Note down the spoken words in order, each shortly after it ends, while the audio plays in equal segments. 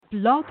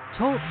Blog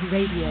Talk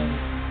Radio.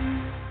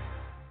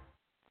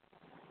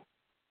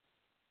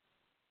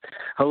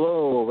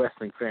 Hello,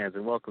 wrestling fans,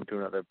 and welcome to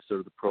another episode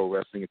of the Pro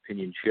Wrestling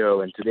Opinion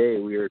Show. And today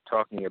we are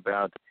talking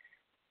about,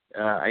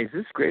 is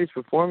this greatest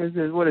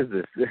performances? What is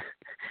this?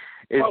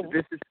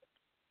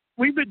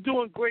 We've been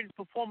doing greatest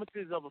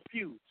performances of a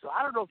feud. So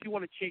I don't know if you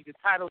want to change the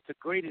title to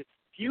greatest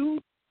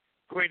feud,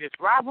 greatest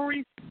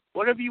rivalries,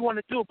 whatever you want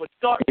to do. But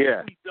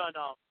we've done,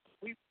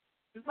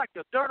 it's like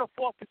the third or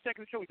fourth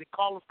consecutive show. We did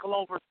Carlos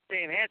Colon versus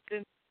Stan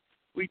Hansen.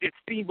 We did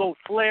Steamboat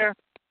Flair.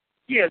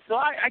 Yeah, so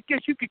I guess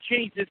you could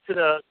change this to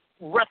the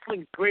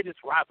wrestling's greatest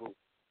rivalry.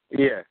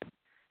 Yeah.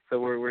 So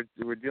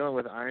we're dealing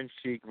with Iron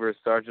Sheik versus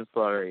Sergeant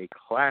Slaughter, a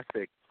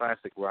classic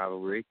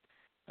rivalry,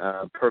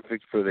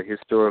 perfect for the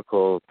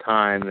historical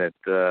time that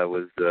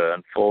was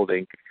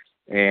unfolding.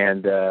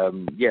 And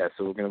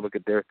so we're going to look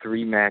at their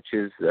three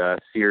matches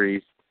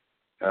series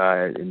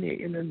in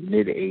the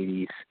mid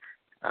 '80s.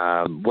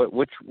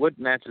 What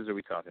matches are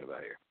we talking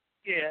about here?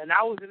 Yeah, and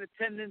I was in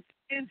attendance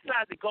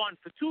inside the Garden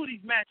for two of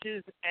these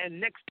matches, and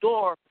next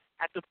door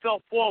at the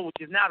Felt 4, which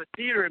is now the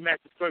theater in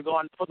Madison Square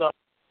Garden, for the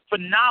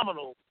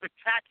phenomenal,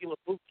 spectacular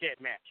boot camp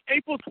match.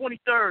 April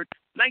 23rd,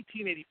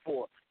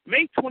 1984,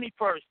 May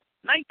 21st,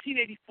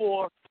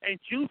 1984, and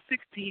June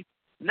 16th,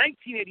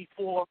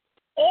 1984.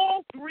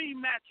 All three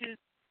matches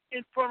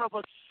in front of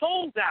a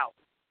sold-out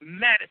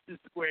Madison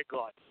Square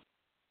Garden.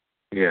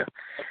 Yeah,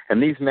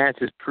 and these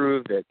matches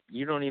prove that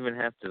you don't even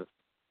have to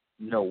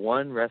know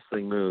one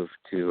wrestling move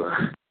to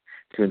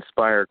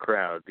inspire a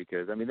crowd,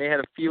 because, I mean, they had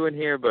a few in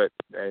here, but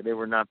they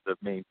were not the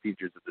main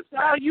features of this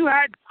match. Well, you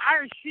had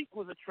Iron Sheik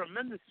was a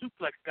tremendous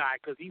suplex guy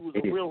because he was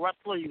a real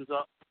wrestler. He was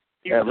a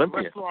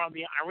wrestler on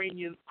the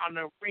Iranian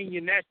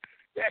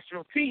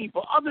national team.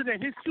 But other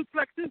than his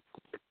suplexes,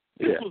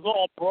 this was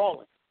all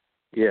brawling.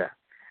 Yeah,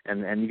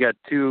 and you got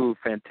two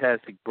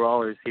fantastic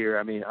brawlers here.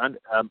 I mean,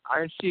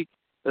 Iron Sheik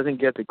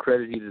doesn't get the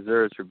credit he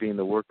deserves for being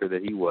the worker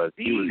that he was.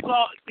 These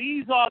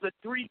are the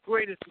three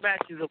greatest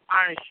matches of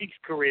Iron Sheik's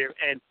career,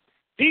 and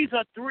these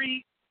are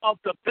three of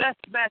the best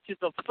matches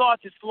of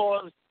Sergeant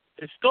Slaughter's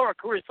historic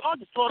career.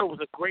 Sergeant Slaughter was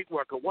a great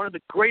worker, one of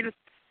the greatest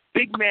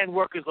big man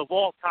workers of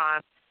all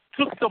time,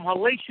 took some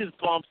hellacious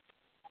bumps,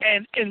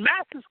 and in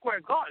Madison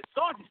Square Garden,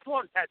 Sergeant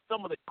Slaughter had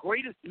some of the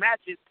greatest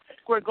matches in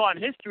Square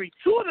Garden history.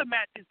 Two of the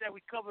matches that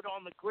we covered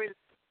on the greatest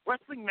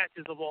wrestling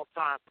matches of all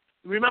time.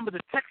 Remember the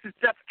Texas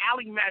Death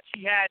Alley match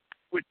he had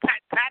with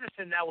Pat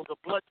Patterson, that was a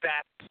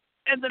bloodbath,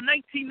 and the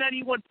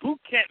 1991 boot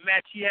camp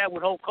match he had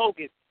with Hulk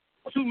Hogan.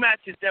 Two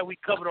matches that we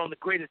covered on the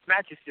greatest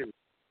matches series.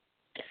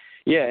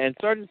 Yeah, and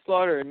Sergeant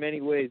Slaughter in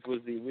many ways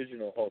was the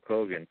original Hulk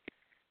Hogan.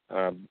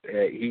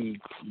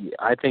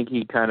 I think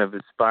he kind of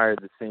inspired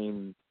the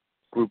same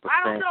group of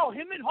fans. I don't know.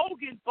 Him and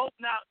Hogan both.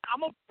 Now, I'm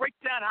going to break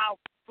down how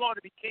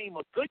Slaughter became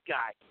a good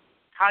guy,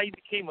 how he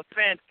became a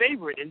fan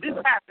favorite. And this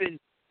happened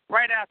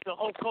right after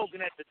Hulk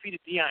Hogan had defeated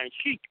the Iron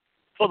Sheik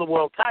for the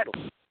world title.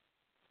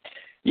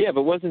 Yeah,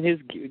 but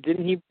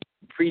didn't he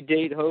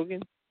predate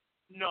Hogan?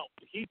 No,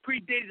 he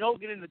predated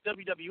Hogan in the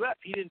WWF.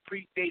 He didn't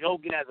predate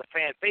Hogan as a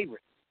fan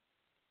favorite.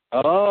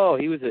 Oh,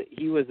 he was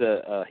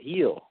a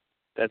heel.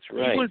 That's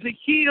right. He was a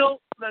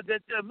heel.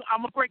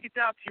 I'm gonna break it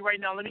down to you right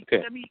now. Let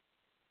me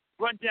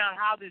run down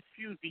how this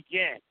feud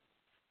began.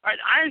 All right,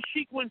 Iron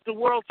Sheik wins the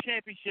World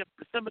Championship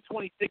December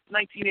 26,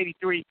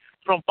 1983,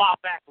 from Bob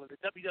Backlund, the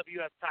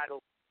WWF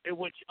title, in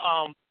which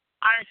Iron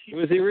Sheik. It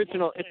was the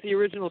original. It's the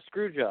original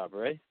screw job,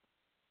 right?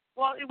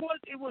 Well, it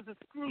was a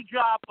screw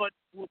job, but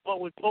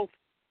with both.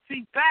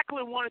 See,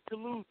 Backlund wanted to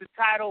lose the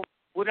title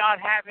without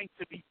having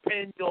to be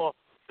pinned or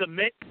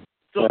submit,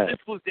 so this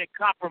was their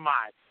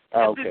compromise.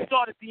 And this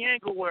started the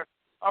angle where,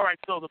 all right,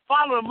 so the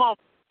following month,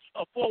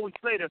 4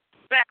 weeks later,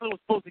 Backlund was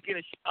supposed to get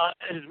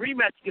his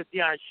rematch against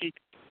the Iron Sheik,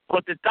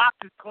 but the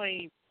doctors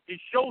claimed his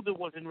shoulder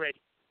wasn't ready.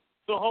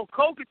 So Hulk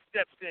Hogan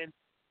steps in,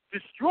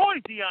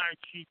 destroys the Iron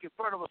Sheik in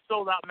front of a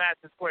sold-out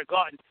Madison Square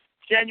Garden,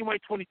 January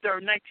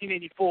 23rd,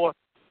 1984.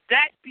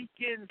 That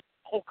begins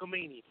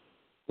Hulkamania.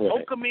 Right.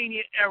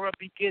 Hulkamania era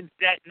begins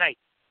that night.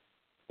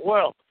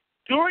 Well,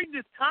 during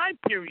this time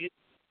period,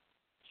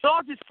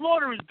 Sergeant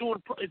Slaughter is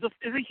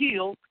a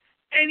heel,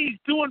 and he's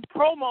doing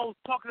promos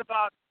talking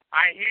about,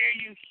 I hear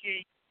you,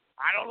 Sheik.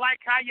 I don't like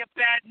how you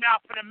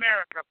badmouth in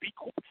America.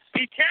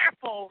 Be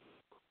careful.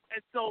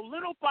 And so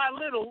little by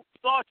little,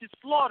 Sergeant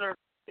Slaughter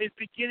is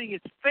beginning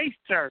his face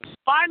turn.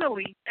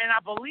 Finally, and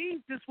I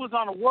believe this was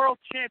on a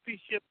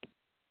championship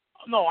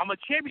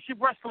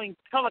wrestling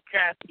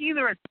telecast,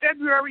 either in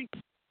February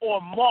or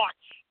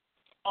March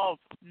of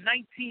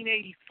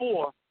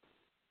 1984,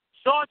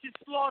 Sergeant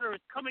Slaughter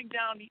is coming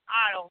down the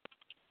aisle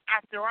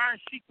after Iron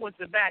Sheik wins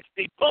the match.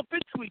 They bump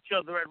into each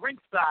other at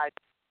ringside,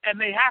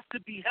 and they have to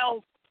be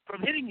held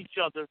from hitting each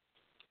other.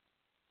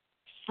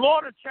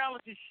 Slaughter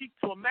challenges Sheik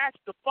to a match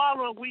the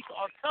following week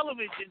on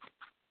television.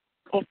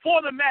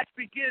 Before the match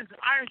begins,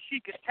 Iron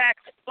Sheik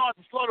attacks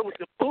Sergeant Slaughter with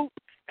the boot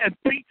and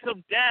beats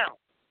him down.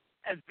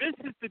 And this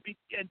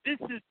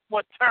is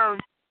what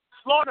turns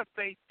Slaughter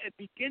face and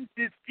begins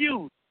this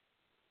feud.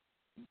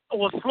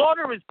 Well,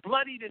 Slaughter is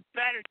bloodied and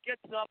battered,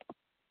 gets up,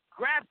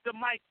 grabs the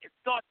mic and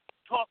starts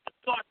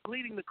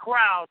leading the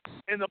crowd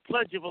in the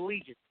Pledge of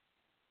Allegiance.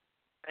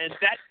 And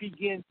that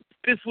begins.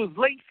 This was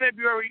late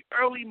February,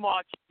 early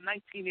March,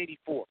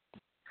 1984.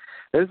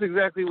 That's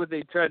exactly what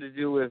they tried to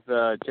do with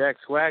Jack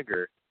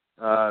Swagger.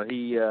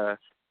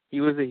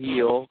 He was a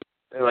heel,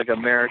 like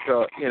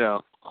America. You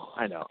know,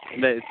 I know.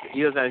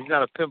 He's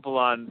not a pimple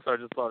on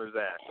Sergeant Slaughter's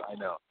ass. I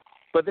know.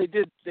 But they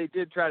did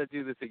try to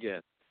do this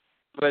again.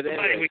 But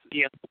anyway.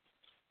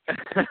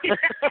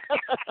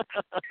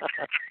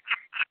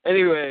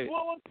 Anyway.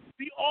 Well,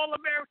 the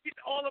All-American,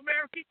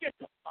 get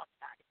the fuck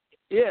out of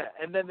here. Yeah,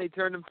 and then they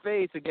turned him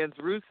face against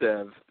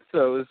Rusev,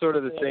 so it was sort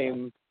of the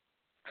same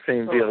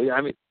deal. Yeah,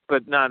 I mean,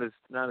 but not as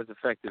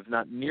effective,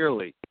 not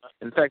nearly.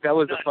 In fact, that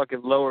was a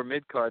fucking lower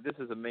mid card. This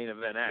is a main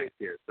event act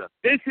here. So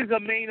this is a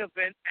main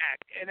event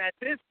act, and at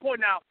this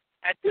point in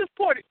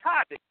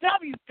time, the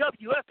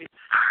WWF is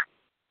hot.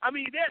 I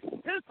mean, they're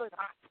pissing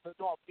hot for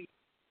North people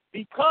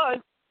because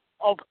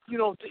of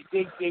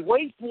they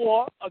waged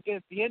war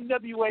against the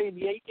NWA and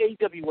the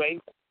AWA.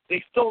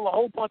 They stole a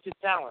whole bunch of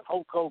talent: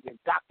 Hulk Hogan,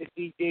 Dr.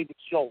 D. David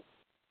Schultz.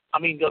 I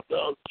mean, the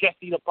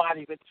Jesse the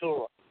Body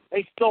Ventura.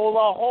 They stole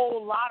a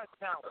whole lot of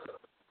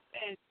talent.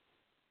 And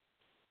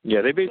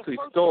yeah, they basically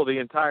stole the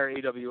entire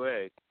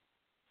AWA.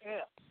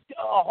 Yeah,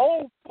 a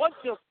whole bunch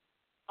of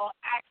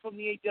acts from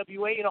the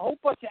AWA and a whole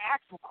bunch of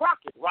acts from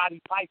Crockett,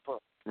 Roddy Piper,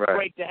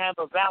 Greg the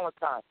Hammer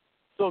Valentine.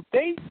 So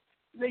they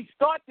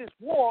start this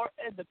war,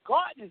 and the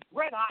Garden is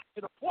red hot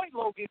to the point,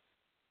 Logan,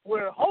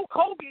 where Hulk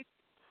Hogan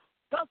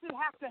doesn't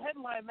have to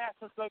headline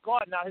Madison Square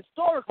Garden. Now,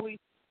 historically,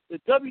 the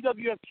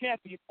WWF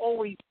champion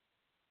always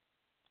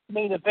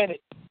main evented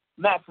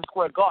Madison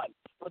Square Garden.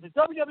 But the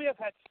WWF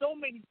had so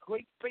many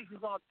great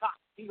faces on top,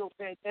 Tito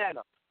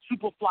Santana,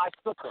 Superfly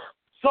Snooker,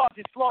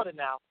 Sergeant Slaughter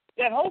now,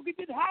 that Hogan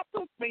didn't have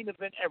to main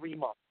event every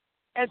month.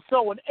 And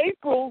so in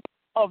April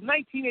of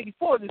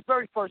 1984, this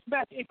very first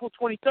match, April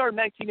 23rd,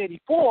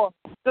 1984,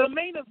 the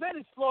main event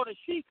is Slaughter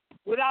Sheik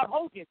without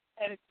Hogan,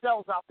 and it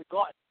sells out the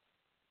Garden.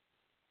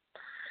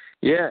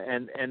 Yeah,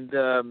 and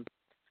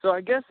so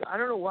I guess, I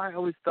don't know why I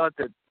always thought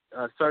that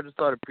Sergeant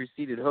Slaughter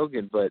preceded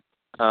Hogan, but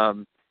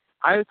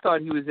I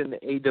thought he was in the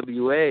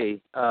AWA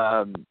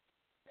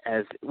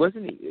as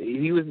wasn't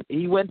he?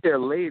 He went there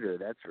later.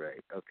 That's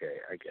right. Okay,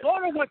 I guess.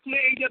 Slaughter went to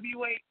the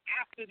AWA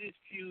after this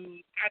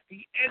feud at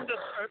the end of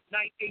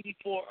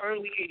 1984,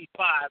 early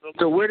 85.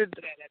 So where did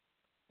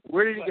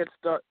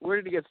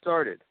he get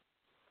started?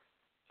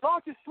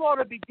 Sergeant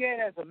Slaughter began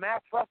as a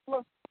match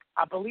wrestler.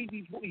 I believe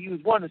he was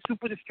one of the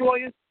Super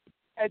Destroyers,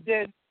 and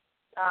then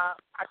I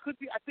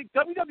think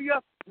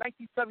WWF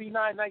 1979,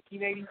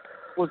 1980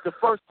 was the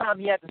first time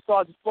he had the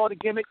Sergeant Slaughter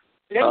gimmick.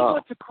 Then he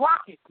went to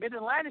Crockett,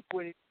 Mid-Atlantic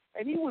with it,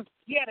 and he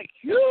had a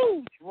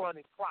huge run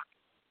in Crockett.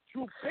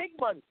 Drew big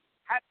money.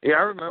 I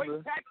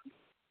remember.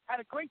 Had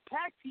a great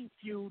tag team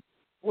feud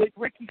with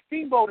Ricky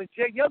Steamboat and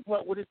Jay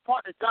Youngblood with his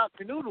partner Don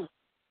Canoodle,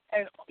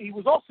 and he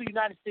was also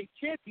United States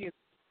champion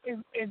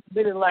in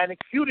Mid-Atlantic,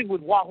 feuding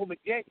with Wahoo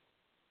McDaniel.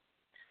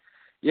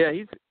 Yeah,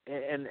 his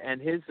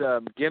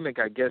gimmick,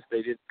 I guess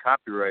they didn't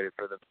copyright it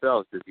for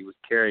themselves because he would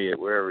carry it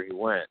wherever he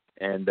went.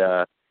 And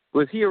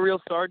was he a real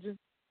sergeant?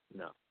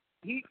 No.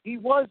 He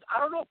was. I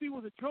don't know if he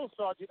was a drill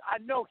sergeant. I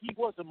know he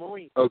was a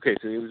Marine. Okay,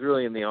 so he was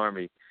really in the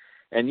Army.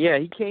 And yeah,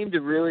 he came to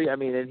really,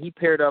 and he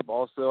paired up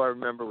also, I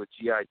remember, with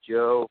G.I.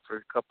 Joe for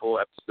a couple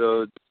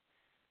episodes.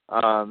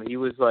 He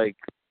was like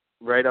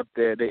right up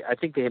there. I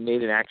think they had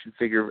made an action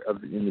figure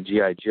in the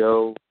G.I.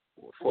 Joe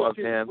of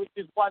him. Which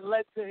is what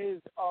led to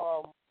his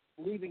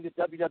leaving the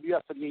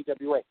WWF for the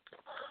AWA.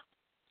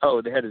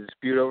 Oh, they had a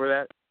dispute over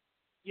that?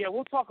 Yeah,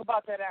 we'll talk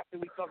about that after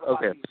we talk about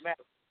these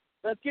matches.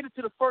 Let's get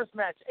into the first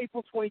match,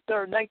 April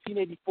 23rd,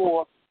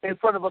 1984, in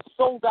front of a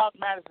sold-out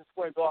Madison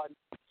Square Garden.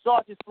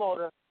 Sergeant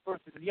Slaughter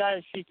versus the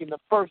Iron Sheik in the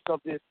first of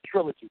this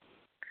trilogy.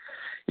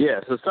 Yeah,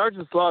 so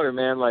Sergeant Slaughter,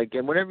 man,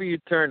 and whenever you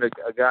turn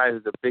a guy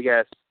who's a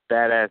big-ass,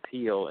 badass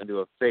heel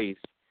into a face,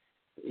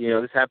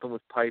 this happened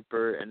with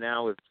Piper, and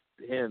now with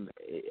him,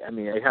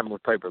 it happened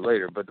with Piper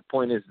later, but the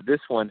point is,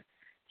 this one,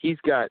 he's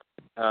got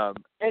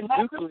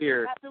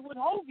nuclear... It happened with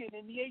Hogan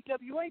in the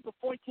AWA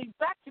before he came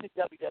back to the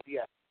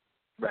WWF.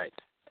 Right.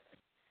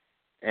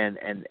 And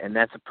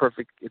that's a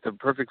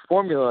perfect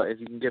formula if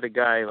you can get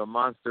a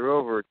monster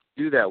over to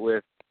do that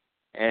with.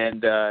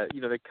 And,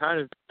 they kind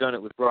of done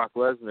it with Brock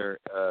Lesnar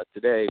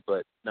today,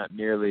 but not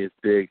nearly as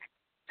big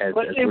as...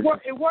 But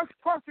it works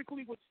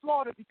perfectly with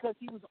Slaughter because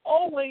he was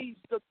always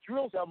the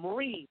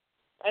Marine.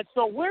 And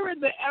so we're in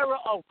the era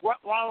of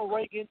Ronald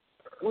Reagan.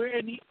 We're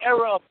in the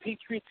era of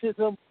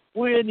patriotism.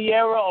 We're in the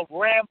era of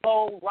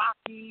Rambo,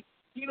 Rocky.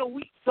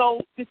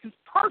 So this is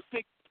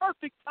perfect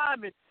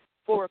timing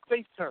for a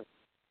face turn.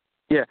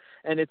 Yeah,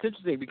 and it's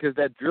interesting because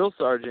that drill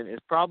sergeant is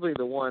probably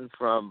the one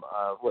from,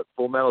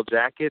 Full Metal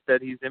Jacket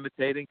that he's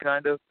imitating,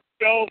 kind of?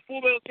 No,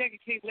 Full Metal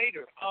Jacket came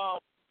later.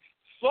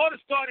 Slaughter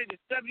started in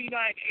 79,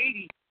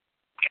 80.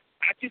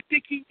 I just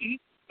think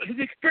his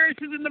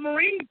experiences in the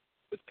Marines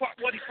was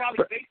what he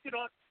probably based it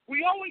on.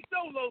 We always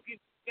know, Logan,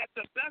 that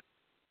the best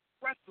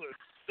wrestlers,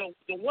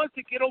 the ones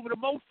that get over the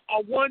most,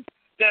 are ones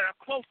that are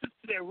closest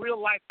to their real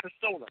life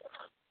persona.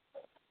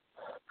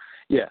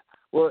 Yeah.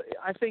 Well,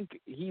 I think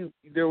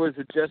there was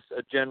just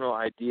a general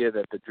idea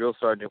that the drill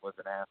sergeant was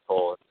an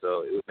asshole, and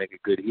so it would make a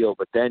good heel.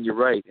 But then you're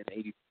right,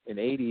 in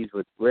 80s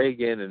with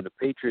Reagan and the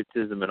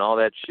patriotism and all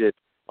that shit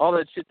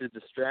to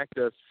distract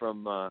us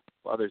from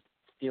while they're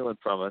stealing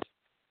from us.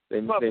 They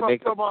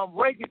make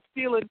Reagan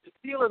stealing,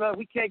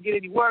 we can't get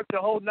any work, the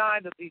whole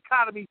nine of the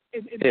economy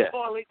in the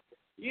toilet.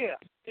 Yeah.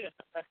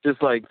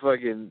 Just like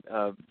fucking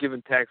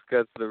giving tax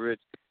cuts to the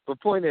rich. The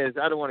point is,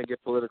 I don't want to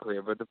get political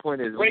here, but the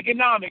point is,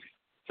 Reaganomics.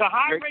 To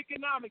high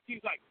Reaganomics,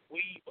 he's like,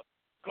 we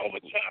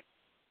Gorbachev,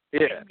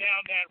 bring down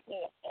that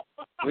wall.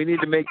 We need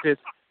to make this.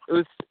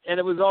 It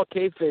was all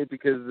kayfabe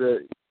because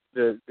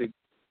the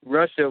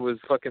Russia was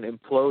fucking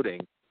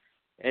imploding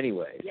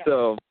anyway. Yes.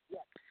 So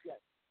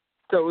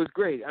it was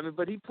great. I mean,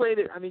 but he played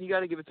it. I mean, you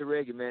got to give it to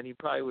Reagan, man. He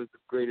probably was the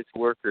greatest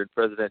worker in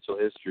presidential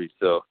history.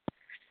 So,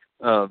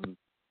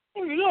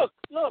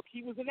 look,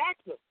 he was an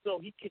actor, so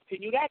he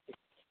continued acting.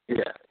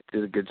 Yeah,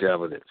 did a good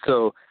job with it.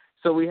 So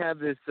we have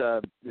this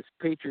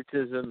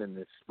patriotism and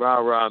this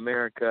rah-rah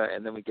America,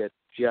 and then we get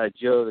G.I.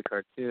 Joe, the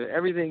cartoon.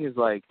 Everything is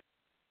like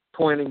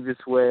pointing this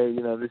way.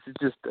 You know, this is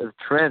just a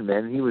trend,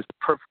 man. He was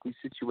perfectly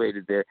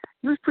situated there.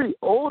 He was pretty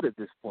old at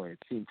this point, it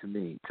seemed to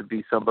me, to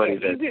be somebody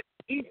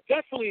he's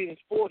definitely in his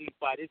 40s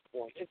by this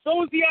point, and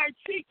so is the Iron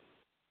Sheik.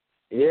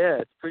 Yeah,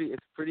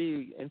 it's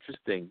pretty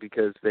interesting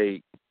because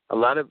a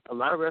lot of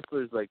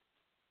wrestlers, like,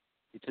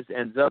 it just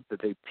ends up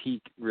that they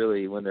peak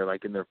really when they're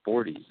like in their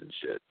 40s and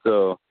shit.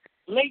 So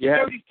late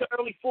 30s to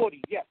early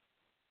 40s, yes.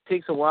 It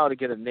takes a while to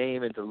get a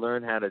name and to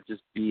learn how to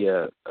just be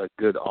a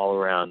good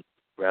all-around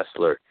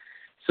wrestler.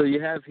 So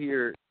you have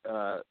here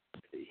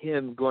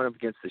him going up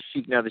against the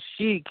Sheik. Now, the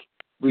Sheik,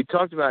 we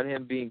talked about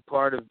him being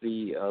part of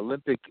the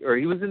Olympic, or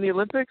he was in the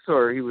Olympics,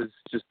 or he was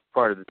just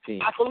part of the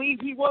team? I believe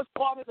he was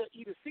part of the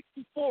either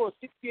 64 or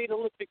 68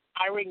 Olympic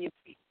Iranian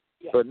team.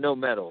 Yes. But no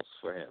medals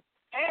for him.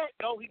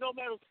 No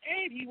medals,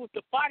 and he was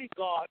the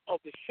bodyguard of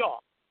the Shah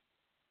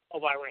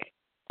of Iran.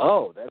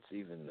 Oh, that's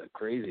even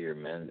crazier,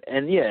 man.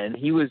 And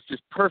he was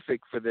just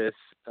perfect for this.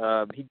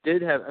 He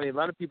did have, a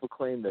lot of people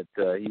claim that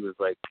he was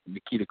like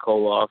Nikita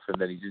Koloff and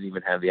that he didn't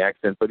even have the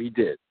accent, but he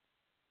did.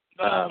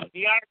 The Iron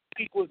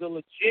Sheik was a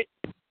legit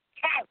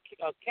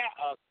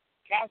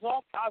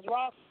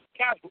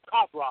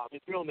Khosrow,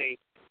 his real name,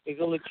 is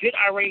a legit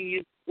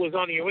Iranian, was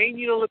on the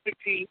Iranian Olympic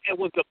team, and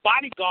was the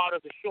bodyguard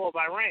of the Shah of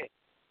Iran.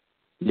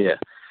 Yeah.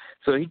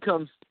 So he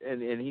comes,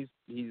 and he's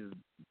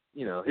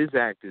his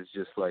act is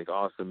just like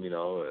awesome,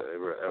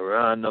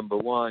 Iran number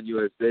one,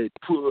 USA,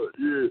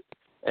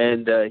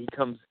 and he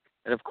comes,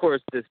 and of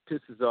course this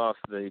pisses off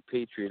the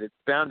Patriot. It's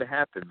bound to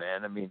happen,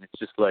 man. It's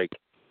just like,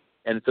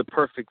 and it's a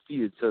perfect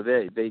feud. So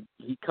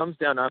he comes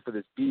down after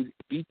this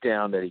beat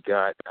down that he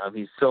got.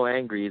 He's so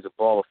angry, he's a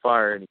ball of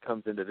fire, and he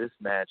comes into this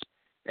match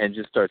and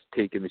just starts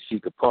taking the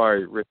Sheik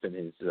apart, ripping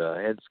his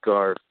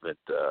headscarf. And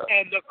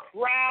the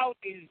crowd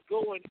is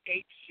going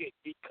apeshit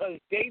because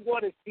they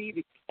want to see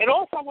the. And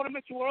also, I want to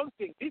mention one other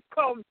thing. This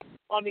comes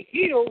on the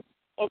heels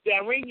of the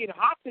Iranian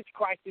hostage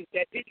crisis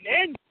that didn't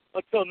end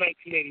until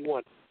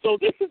 1981. So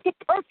this is the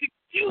perfect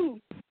feud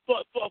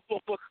for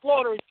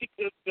Slaughter and Sheik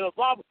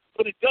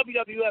for the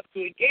WWF to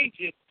engage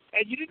in.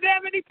 And you didn't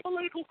have any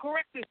political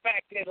correctness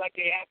back then like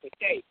they have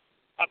today.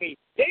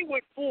 They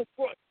went full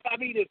front.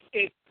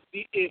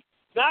 If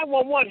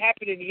 9/11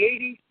 happened in the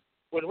 80s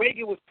when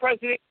Reagan was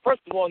president,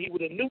 first of all, he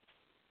would have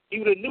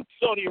nuked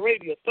Saudi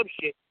Arabia or some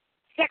shit.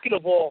 Second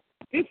of all,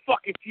 this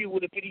fucking feud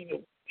would have been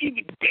even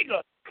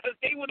bigger because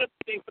they would have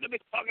been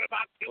talking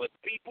about killing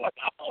people.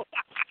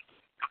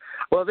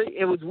 Well,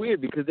 it was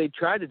weird because they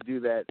tried to do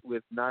that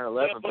with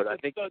 9/11, but I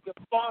think the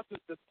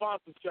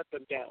sponsors shut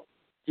them down.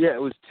 Yeah,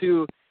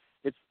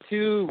 it's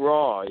too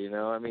raw,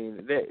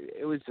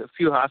 it was a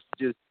few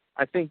hostages.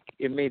 I think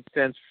it made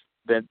sense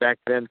then back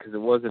then because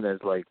it wasn't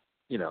as like,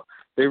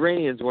 the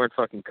Iranians weren't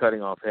fucking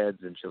cutting off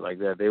heads and shit like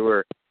that. They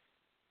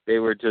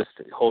were just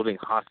holding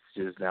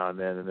hostages now and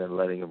then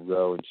letting them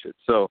go and shit.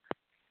 So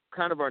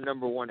kind of our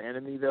number one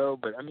enemy though,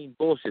 but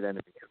bullshit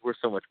enemy because we're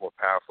so much more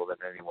powerful than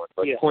anyone.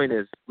 But the point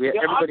is,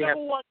 our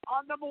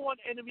number one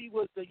enemy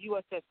was the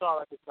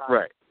USSR at the time.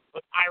 Right.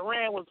 But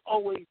Iran was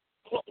always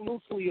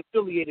loosely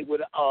affiliated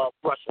with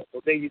Russia.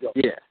 So there you go.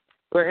 Yeah.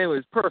 But it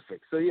was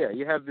perfect. So yeah,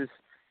 you have this,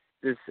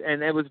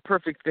 and it was a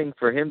perfect thing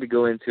for him to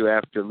go into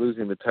after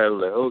losing the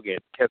title to Hogan.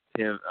 Kept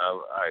him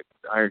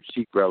Iron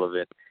Sheik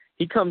relevant.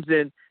 He comes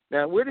in.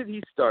 Now, where did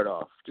he start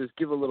off? Just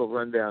give a little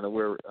rundown of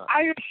where.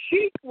 Iron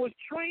Sheik was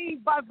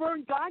trained by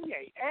Vern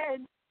Gagne,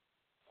 and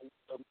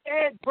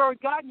Vern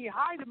Gagne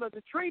hired him as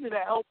a trainer to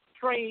help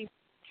train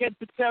Ken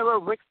Patera,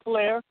 Ric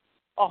Flair,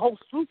 a whole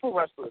slew of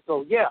wrestlers.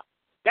 So yeah,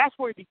 that's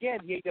where he began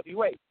the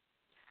AWA.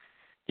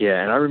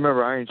 Yeah, and I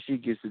remember Iron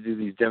Sheik used to do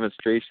these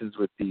demonstrations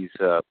with these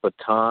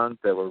batons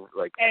that were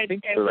like,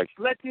 which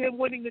led to him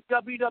winning the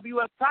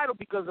WWF title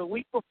because a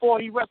week before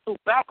he wrestled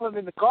Backlund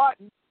in the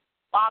Garden,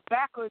 Bob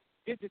Backlund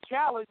did the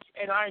challenge,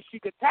 and Iron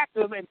Sheik attacked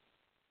him and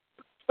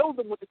killed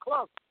him with the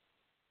club.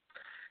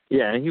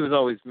 Yeah, and he was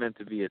always meant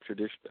to be a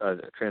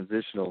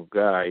transitional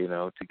guy,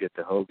 to get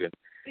to Hogan.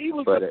 He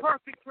was the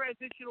perfect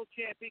transitional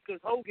champion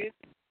because Hogan,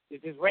 this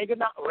is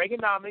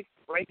Reaganomics,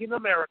 Reagan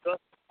America.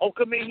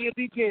 Hulkamania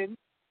begins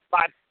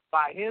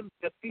by him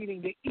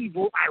defeating the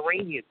evil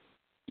Iranian.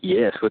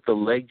 Yes, with the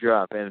leg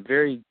drop, and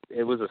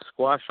it was a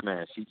squash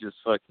match. He just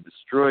fucking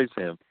destroys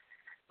him.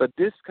 But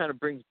this kind of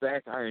brings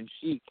back Iron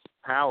Sheik's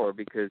power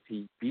because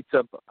he beats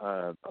up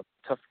a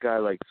tough guy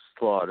like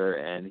Slaughter,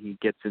 and he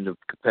gets into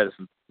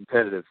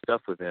competitive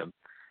stuff with him.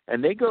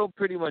 And they go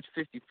pretty much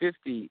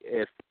 50-50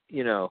 if,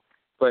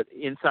 but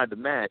inside the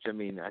match, I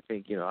mean, I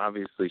think,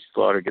 obviously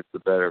Slaughter gets the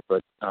better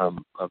but up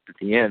at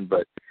the end,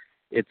 but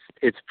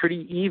it's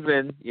pretty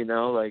even,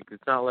 like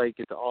it's not like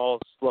it's all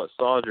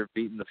Slaughter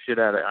beating the shit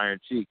out of Iron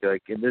Sheik.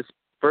 Like in this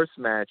first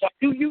match,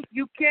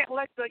 you can't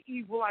let the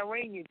evil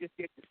Iranian just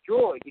get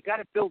destroyed. You got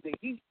to build the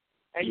heat.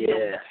 And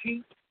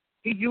he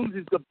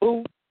uses the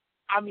boot.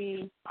 I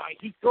mean,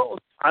 he throws.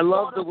 I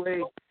love the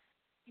way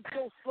he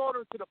throws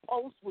Slaughter to the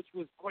post, which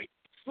was great.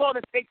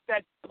 Slaughter takes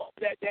that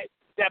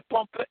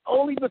bump.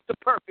 Only Mr.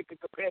 Perfect can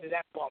compare to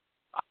that bump.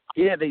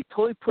 Yeah, they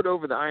totally put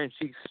over the Iron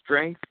Sheik's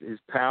strength, his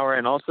power,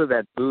 and also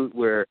that boot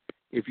where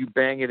if you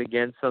bang it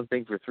against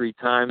something for 3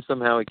 times,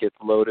 somehow it gets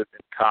loaded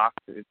and cocked.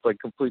 It's like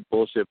complete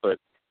bullshit, but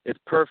it's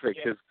perfect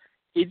because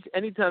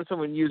anytime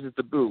someone uses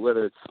the boot,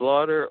 whether it's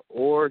Slaughter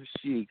or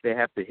Sheik, they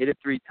have to hit it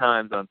 3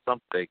 times on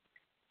something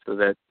so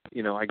that,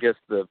 I guess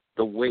the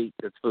weight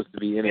that's supposed to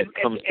be in it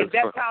comes to the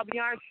front. And that's how the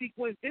Iron Sheik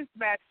wins this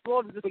match.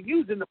 Slaughter's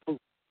using the boot.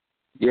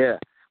 Yeah,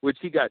 which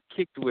he got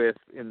kicked with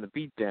in the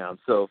beatdown,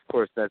 so of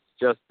course that's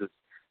justice.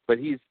 But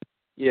he's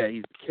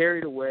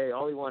carried away.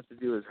 All he wants to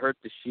do is hurt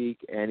the Sheik,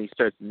 and he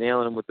starts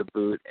nailing him with the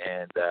boot,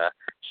 and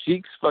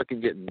Sheik's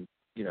fucking getting,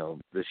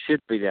 the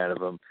shit beat out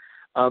of him.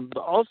 But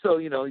also,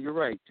 you're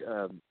right.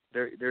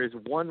 There is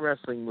one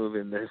wrestling move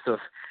in this of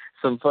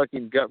some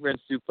fucking gut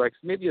wrench suplex,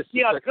 maybe a suplex.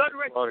 Yeah, gut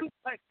wrench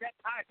suplex that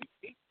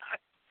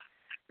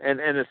time. And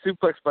a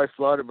suplex by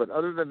Slaughter, but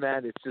other than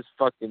that, it's just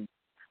fucking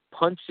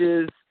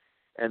punches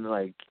and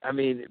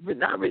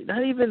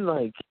not even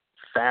like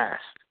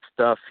fast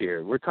stuff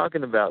here. We're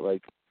talking about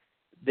like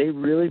they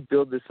really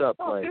build this up.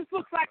 Oh, this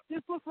looks like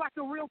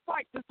a real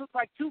fight. This looks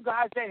like 2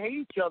 guys that hate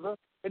each other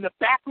in the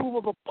back room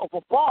of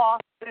a bar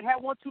that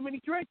had one too many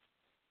drinks.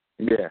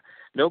 Yeah,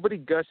 nobody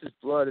gushes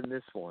blood in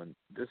this one.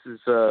 This is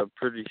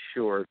pretty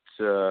short,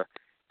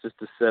 just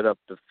to set up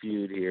the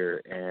feud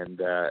here, and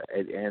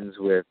it ends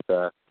with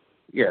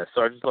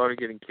Sergeant Slaughter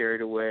getting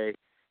carried away.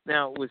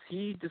 Now, was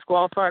he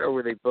disqualified or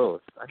were they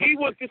both? He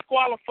was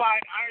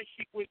disqualified. Iron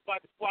Sheik was by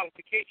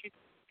disqualification.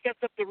 Sets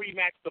up the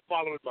rematch the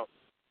following month.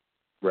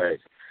 Right.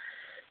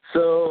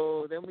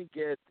 So then we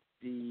get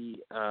the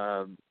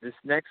this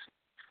next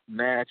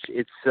match.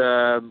 It's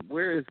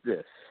where is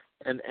this?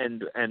 And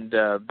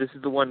this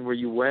is the one where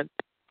you went.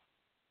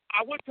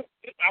 I went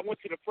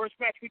to the first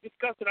match we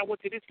discussed, and I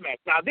went to this match.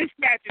 Now this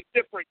match is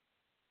different.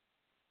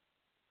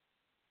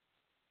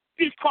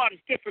 This card is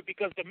different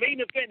because the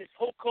main event is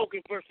Hulk Hogan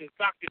versus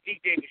Dr.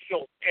 D. David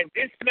Schultz. And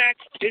this match,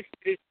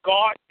 the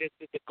guard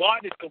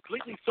is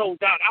completely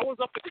sold out. I was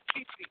up at the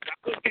cheap seats. I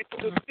couldn't get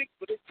to the seats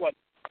for this one.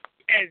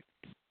 And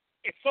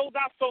it sold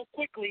out so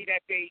quickly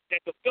that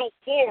the Felt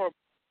Forum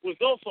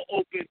was also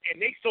open, and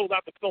they sold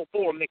out the Felt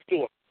Forum next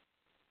door.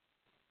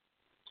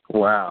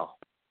 Wow.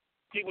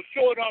 They would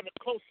show it on the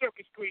closed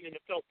circuit screen in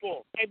the Felt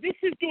Forum. And this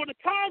is during the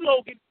time,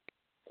 Logan,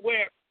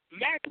 where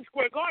Madison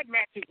Square Garden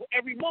matches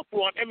every month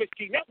were on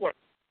MSG Network.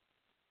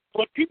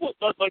 But cable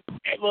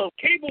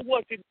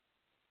wasn't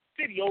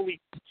city.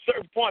 Only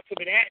certain parts of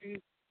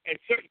Manhattan and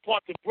certain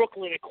parts of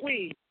Brooklyn and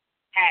Queens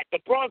had. The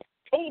Bronx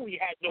totally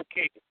had no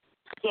cable.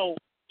 So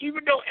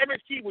even though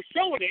MSG was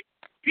showing it,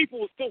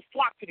 people would still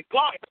flock to the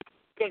Garden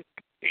because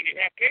they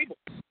didn't have cable.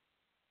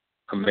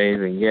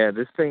 Amazing. Yeah,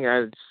 this thing,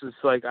 I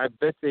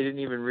bet they didn't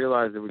even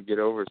realize it would get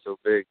over so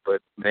big,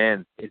 but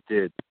man, it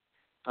did.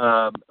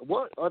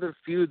 What other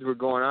feuds were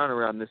going on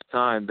around this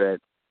time that...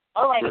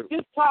 All right, at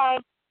this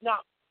time, now,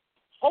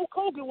 Hulk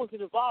Hogan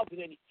wasn't involved in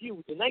any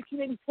feuds. In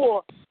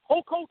 1984,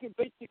 Hulk Hogan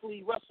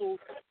basically wrestled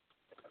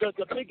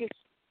the biggest,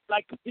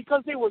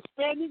 because they were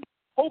expanding,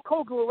 Hulk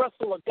Hogan would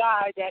wrestle a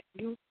guy that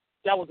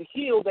was a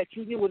heel that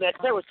you knew in that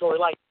territory.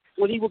 Like,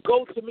 when he would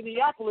go to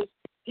Minneapolis,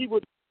 he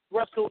would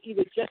wrestle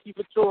either Jesse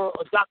Ventura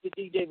or Dr.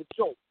 D. David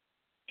Schultz.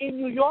 In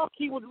New York,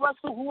 he would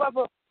wrestle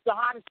whoever the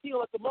hottest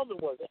heel at the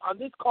moment was. On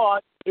this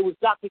card, it was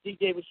Dr. D.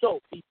 David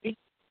Schultz. He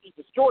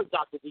destroyed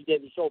Dr. D.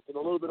 David Schultz in a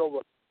little bit over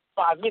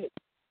 5 minutes.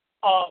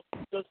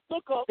 The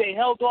Stuka, they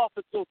held off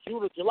until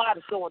June or July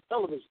to show on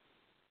television.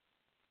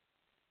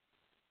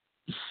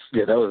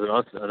 Yeah, that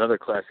was another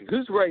classic.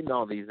 Who's writing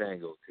all these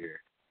angles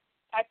here?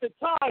 At the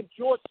time,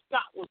 George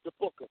Scott was the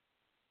booker.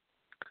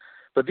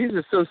 But these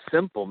are so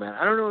simple, man.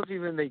 I don't know if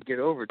even they get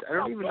over it. I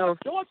don't even know if...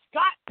 George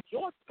Scott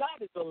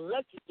is a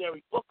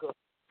legendary booker.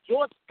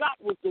 George Scott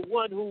was the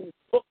one who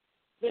booked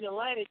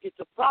Mid-Atlantic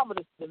into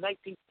prominence in the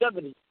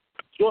 1970s.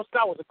 George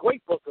Scott was a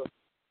great booker.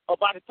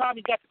 By the time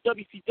he got to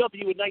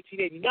WCW in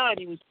 1989,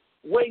 he was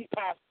way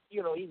past,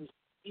 he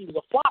was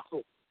a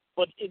fossil.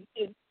 But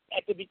in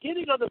at the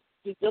beginning of the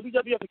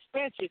WWF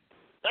expansion,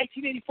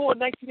 1984,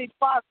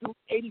 1985 through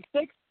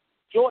 86,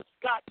 George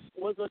Scott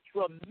was a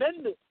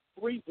tremendous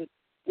reason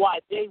why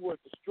they were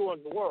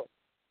destroying the world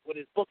with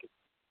his booking.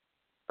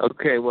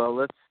 Okay, well,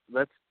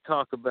 let's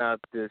talk about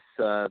this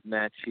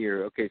match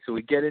here. Okay, so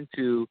we get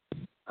into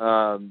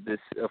this.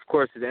 Of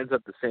course, it ends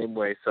up the same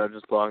way.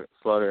 Sergeant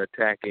Slaughter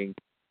attacking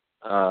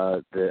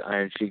the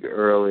Iron Sheik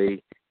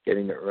early,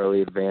 getting the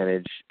early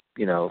advantage.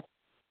 You know,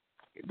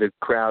 the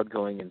crowd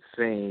going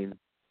insane,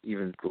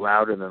 even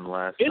louder than the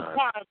last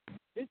time.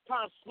 This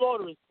time,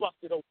 Slaughter is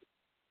busted open.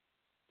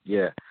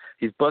 Yeah,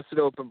 he's busted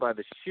open by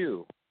the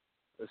shoe,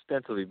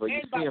 ostensibly, but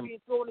you see him.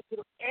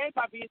 And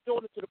by being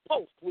thrown into the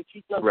post, which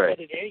he doesn't right.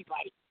 better than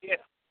anybody. Yeah.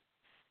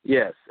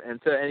 Yes,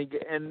 and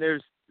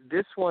there's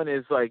this one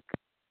is like,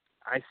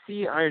 I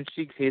see Iron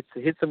Sheik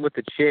hits him with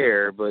the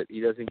chair, but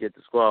he doesn't get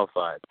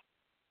disqualified.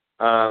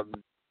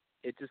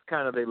 It just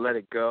kind of, they let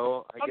it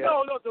go, I guess.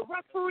 No, the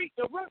referee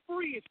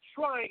is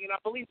trying, and I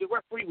believe the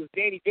referee was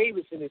Danny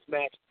Davis in this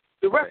match.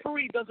 The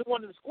referee doesn't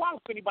want to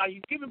disqualify anybody.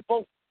 He's giving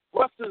both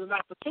wrestlers an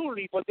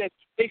opportunity, but then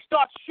they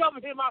start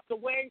shoving him out the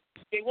way.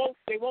 They're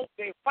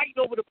fighting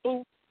over the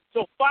boot.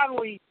 So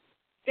finally,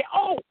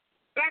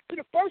 back to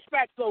the first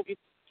match, Logan.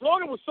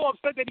 Slaughter was so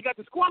upset that he got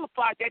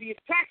disqualified that he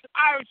attacked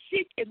Iron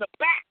Sheik in the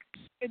back,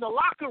 in the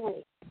locker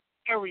room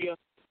area.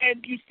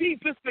 And you see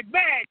Vince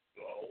McMahon,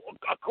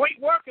 a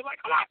great worker, like,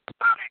 come on,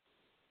 stop it.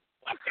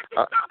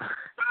 Stop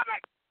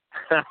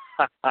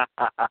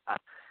it.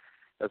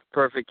 That's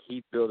perfect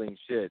heat building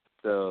shit.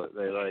 So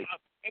they like.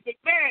 And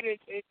McMahon,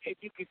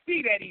 you can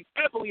see that he's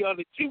heavily on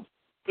the juice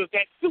because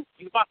that suit,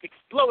 he's about to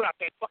explode out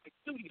that fucking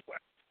suit he's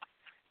wearing.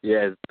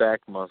 Yeah, his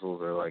back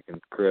muscles are like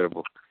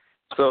incredible.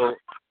 So.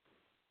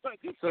 But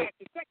the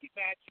second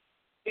match,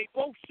 they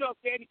both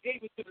shoved Danny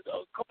Davis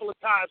a couple of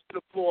times to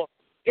the floor.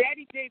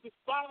 Danny Davis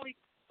finally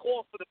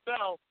called for the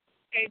bell,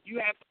 and you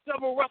have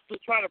several wrestlers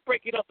trying to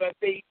break it up as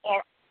they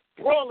are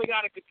brawling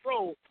out of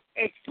control,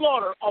 and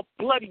Slaughter a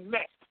bloody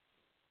mess.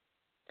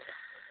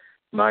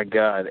 My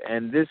God,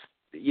 and this,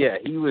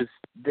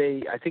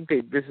 I think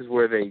this is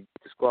where they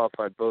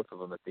disqualified both of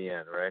them at the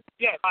end, right?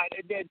 Yeah,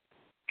 and then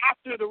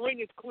after the ring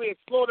is cleared,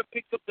 Slaughter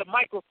picks up the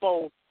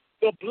microphone,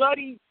 the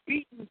bloody,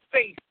 beaten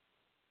face,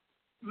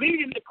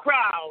 leading the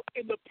crowd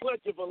in the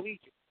Pledge of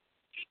Allegiance.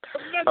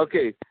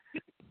 Okay.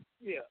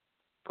 Yeah.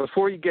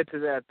 Before you get to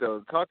that,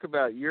 though, talk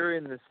about you're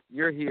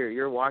here,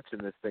 you're watching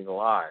this thing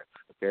live,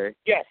 okay?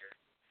 Yes.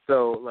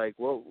 So, like,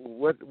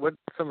 what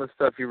some of the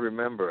stuff you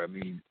remember? I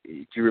mean,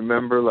 do you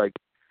remember, like,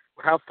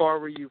 how far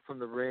were you from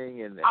the ring?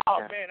 Man,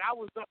 I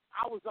was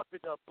up in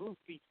the blue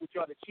seats, which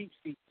are the cheap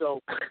seats.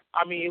 So,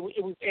 I mean,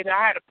 it was, and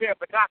I had a pair of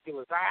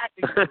binoculars. I had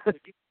to.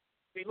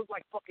 They looked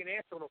like fucking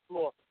ants on the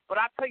floor. But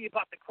I'll tell you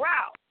about the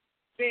crowd.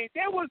 Man,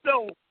 there was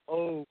no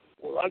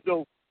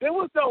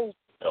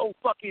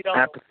fucking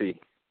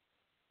apathy.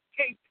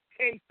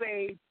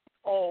 Kayfabe.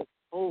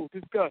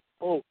 This guy.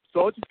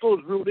 Sergeant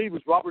Slaughter's real name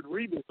is Robert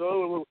Remus.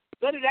 None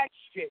of that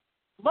shit.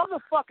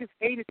 Motherfuckers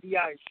hated the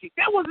Iron Sheik.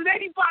 There wasn't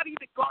anybody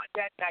that got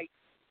that night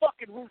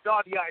fucking rooted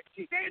on the Iron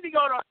Sheik. They didn't go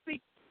on our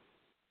seat.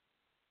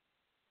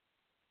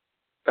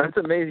 That's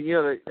amazing. You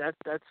know,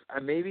 that's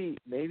maybe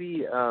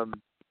the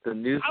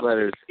newsletters.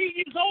 I was 16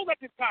 years old at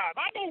the time.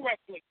 I know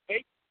wrestling,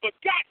 mate. But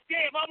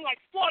goddamn, I'm like,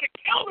 Slaughter,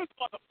 kill this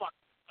motherfucker.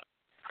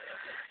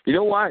 You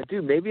know why,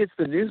 dude? Maybe it's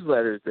the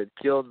newsletters that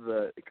killed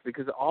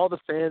because all the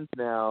fans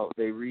now,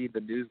 they read the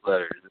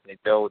newsletters and they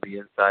know the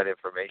inside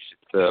information.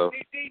 So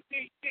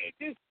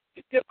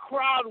the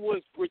crowd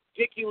was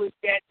ridiculous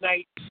that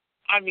night.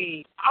 I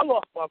mean, I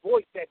lost my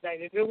voice that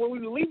night. And then when we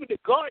were leaving the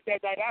Garden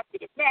that night after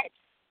the match,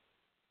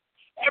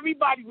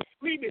 everybody was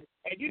screaming.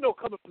 And you know,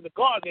 coming from the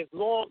Garden, there's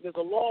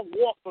a long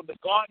walk from the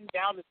Garden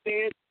down the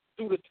stairs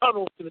through the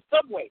tunnels to the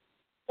subway.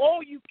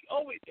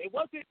 It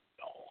wasn't.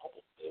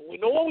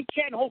 No one was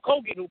chanting Hulk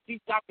Hogan who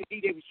beat Dr.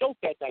 D. David Schultz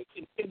that night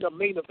in the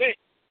main event.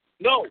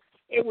 No,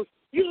 it was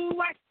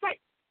USA,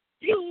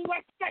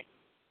 USA,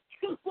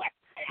 USA.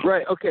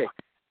 Right. Okay.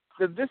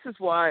 So this is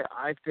why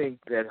I think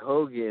that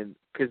Hogan,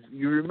 because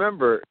you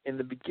remember in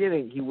the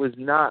beginning he was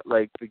not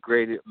like the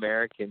great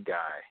American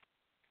guy.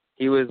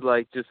 He was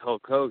like just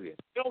Hulk Hogan.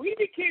 No, he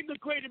became the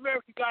great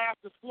American guy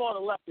after Slaughter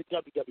left the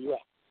WWF.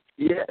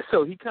 Yeah,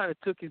 so he kind of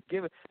took his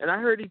gimmick, and I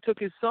heard he took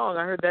his song.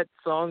 I heard that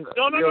song.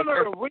 No. The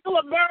Real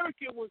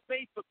American was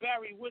made for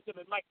Barry Windham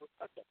and Mike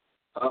Rotunda.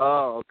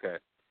 Oh, okay.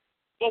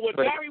 But when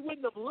Barry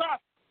Windham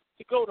left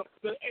to go to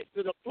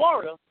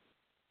Florida,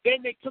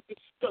 then they took the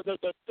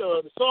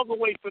song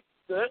away from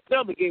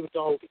them and gave it to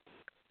Hogan.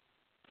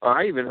 Oh,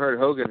 I even heard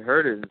Hogan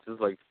heard it and was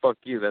like, "Fuck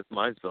you, that's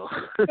my song."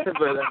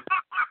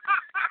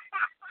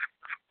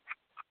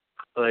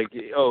 But like,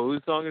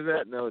 whose song is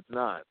that? No, it's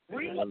not.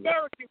 Real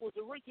American was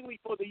originally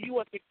for the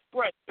U.S.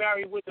 Express,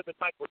 Barry Windham and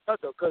Mike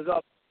Rotunda.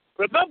 Because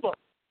remember,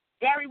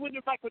 Barry Windham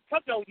and Mike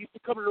Rotunda used to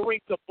come to the ring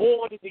to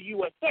Born in the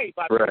USA.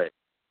 Right.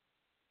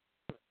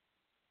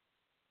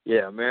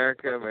 Yeah,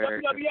 America.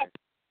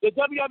 The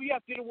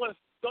WWF didn't want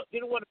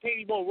to pay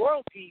any more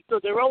royalties, so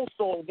their own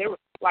song. They were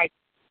like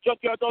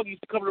Junkyard Dog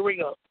used to come to the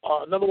ring.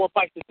 Another one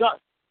bites the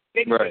dust.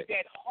 They didn't Right. make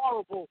that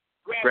horrible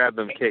Grab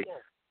them cakes.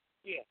 song.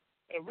 Yeah.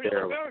 And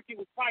Real American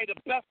was probably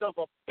the best of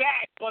a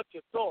bad bunch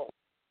of songs.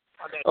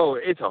 Oh,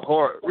 it's a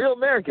Real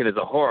American is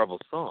a horrible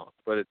song,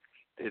 but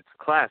it's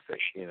classic,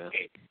 you know.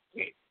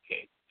 It's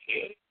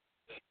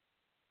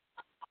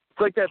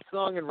like that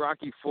song in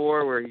Rocky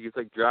IV where he's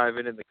like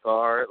driving in the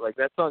car. Like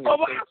that song. That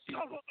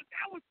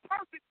was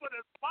perfect for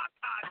the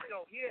montage,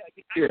 though. Yeah.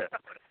 Yeah.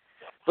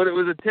 But it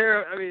was a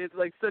I mean, it's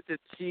like such a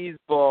cheese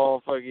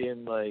ball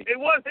fucking like. It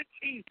was a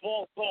cheese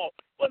ball song.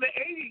 Well, the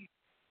 '80s,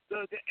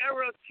 the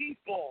era of cheese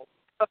balls.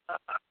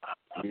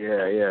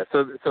 Yeah.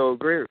 So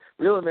great.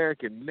 Real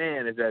American,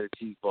 man, is that a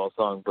cheese ball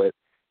song? But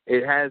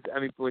it has. I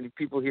mean, when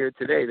people hear it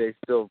today, they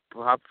still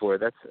pop for it.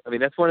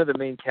 That's one of the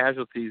main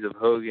casualties of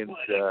Hogan's. When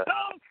it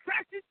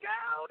crashes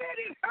down and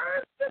it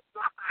hurts the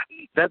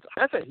side.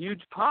 That's a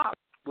huge pop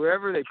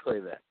wherever they play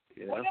that.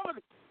 You know?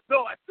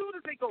 So as soon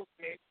as they go,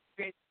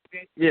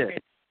 yeah.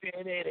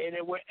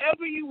 And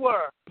wherever you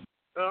were,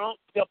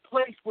 the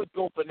place would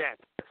go bananas.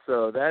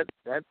 So that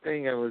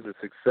thing was a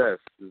success.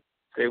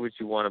 Say what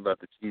you want about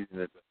the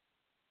cheesiness.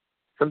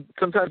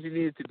 Sometimes you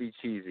need it to be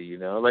cheesy, you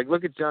know. Like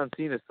look at John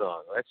Cena's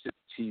song. That's just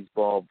cheese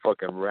ball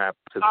fucking rap.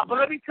 But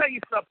let me tell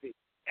you something.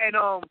 And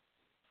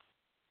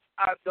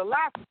the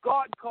last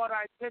garden card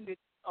I attended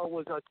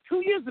was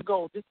 2 years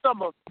ago this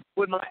summer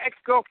with my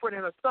ex-girlfriend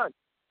and her son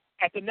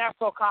at the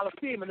Nassau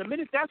Coliseum. And the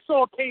minute that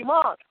song came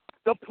on,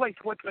 the place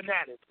went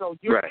bananas. So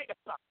you're right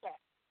about that.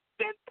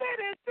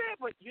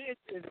 But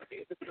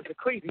it's a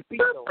crazy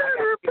beat, though.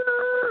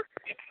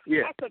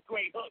 Yeah. That's a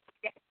great hook.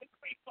 That's a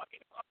great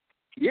fucking hook.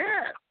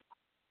 Yeah.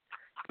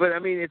 But, I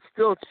mean, it's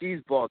still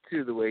cheeseball,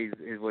 too, the way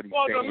what he's saying.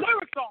 Well, the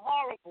lyrics are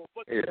horrible,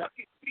 but the Yeah.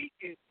 fucking beat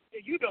is,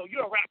 you know,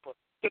 you're a rapper.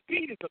 The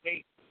beat is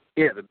amazing.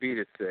 Yeah, the beat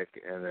is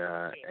sick,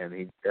 and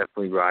he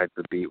definitely rides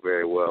the beat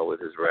very well with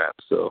his rap.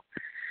 So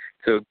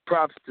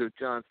props to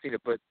John Cena.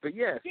 But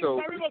yeah, so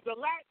I remember the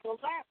last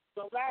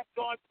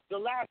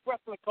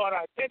wrestling card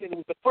I attended. It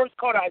was the first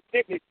card I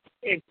attended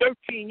in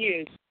 13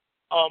 years.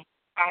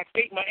 I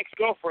dated my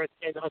ex-girlfriend,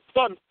 and her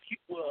son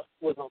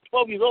was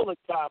 12 years old at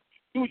the time.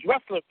 Huge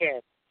wrestling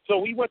fan. So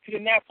we went to the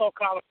Nassau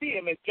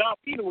Coliseum, and John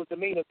Cena was the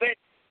main event,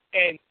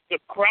 and the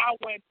crowd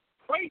went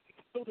crazy.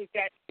 So did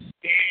that.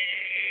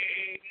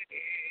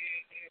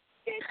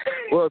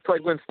 Well, it's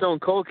like when Stone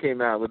Cold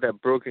came out with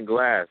that broken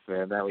glass,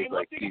 man. That was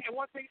one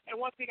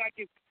thing I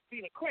give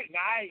Cena credit. Now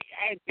I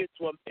added this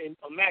to a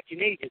match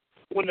in Asia.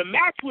 When the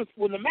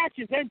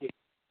matches ended,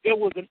 there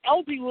was an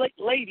elderly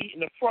lady in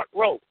the front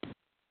row.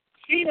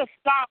 Cena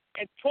stopped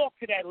and talked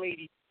to that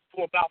lady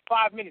for about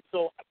 5 minutes.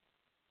 So,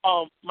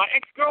 my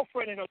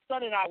ex-girlfriend and her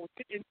son and I were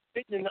sitting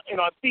in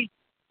our seats,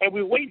 and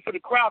we were waiting for the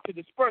crowd to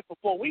disperse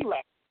before we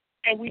left.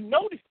 And we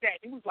noticed that.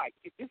 It was like,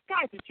 this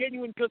guy's a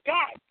genuine good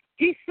guy.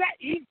 He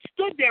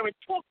stood there and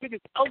talked to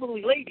this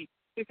elderly lady.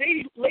 This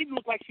lady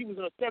looked like she was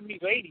in her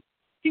 70s or 80s.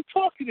 He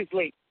talked to this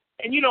lady.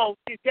 And, you know,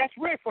 that's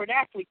rare for an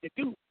athlete to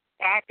do.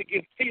 I have to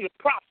give Cena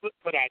props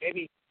for that. I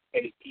mean,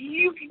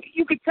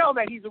 you could tell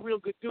that he's a real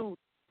good dude.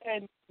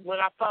 And when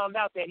I found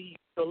out that he's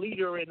the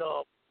leader in,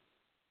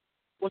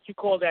 what you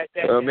call that?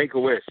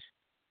 Make-A-Wish.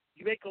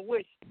 You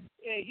Make-A-Wish.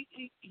 Yeah,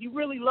 he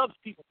really loves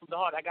people from the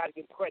heart. I got to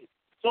give him credit.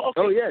 So,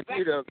 okay, oh, yeah,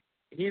 dude.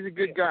 He's a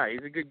good guy.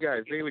 He's a good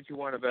guy. Say what you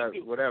want about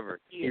whatever.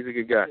 He's a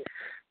good guy.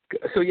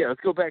 So, yeah, let's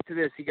go back to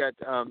this. He got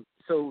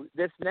so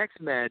this next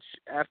match,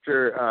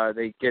 after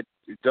they get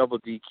double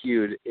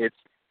DQ'd,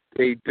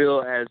 they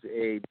bill as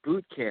a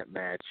boot camp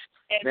match.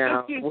 And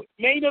now, this is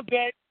main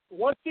event.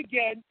 Once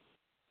again,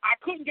 I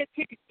couldn't get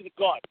tickets to the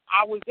Garden.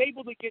 I was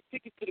able to get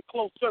tickets to the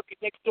closed circuit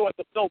next door at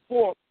the Bell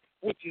Forum,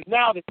 which is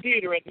now the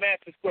theater at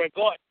Madison Square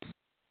Garden.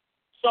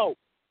 So,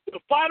 the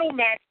final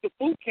match, the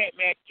boot camp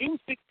match, June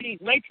 16,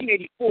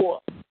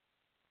 1984,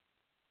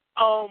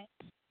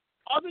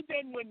 other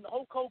than when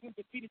Hulk Hogan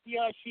defeated the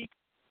Sheik,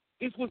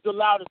 this was the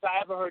loudest I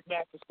ever heard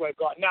Madison Square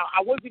Garden. Now,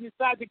 I wasn't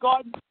inside the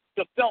Garden.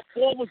 The Bell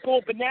Forum was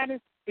going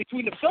bananas.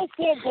 Between the Bell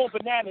Forum going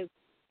bananas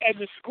and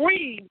the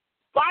screen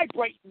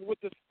vibrating with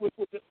the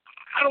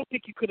I don't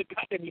think you could have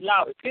gotten any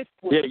louder.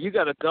 You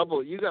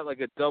got like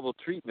a double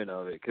treatment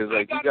of it because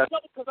I got double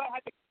because I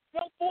had the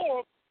Bell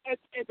Forum and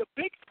the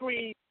big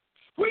screen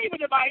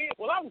screaming in my ear.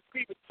 Well, I was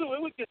screaming too.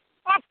 It was just,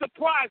 I'm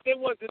surprised there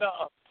wasn't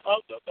a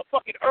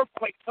fucking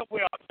earthquake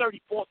somewhere on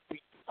 34th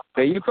Street.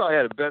 Hey, you probably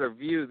had a better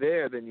view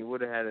there than you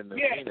would have had in the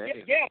arena.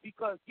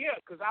 Because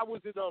I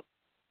was in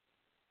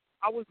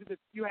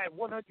you had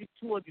 100,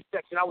 200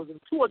 section. I was in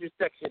the 200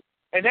 section,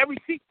 and every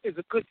seat is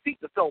a good seat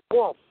to throw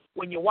ball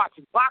when you're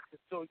watching boxing.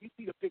 So you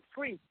see the big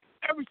screen.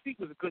 Every seat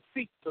was a good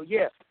seat. So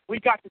yeah, we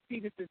got to see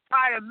this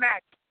entire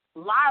match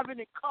live and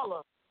in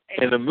color.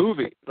 In a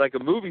movie, like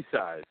a movie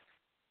size.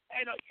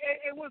 And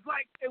it was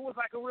like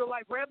a real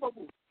life Rambo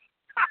movie.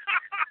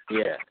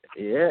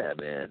 yeah,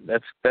 man.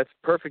 That's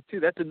perfect too.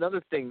 That's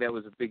another thing that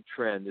was a big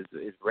trend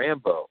is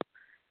Rambo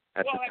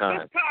at the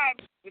time. At this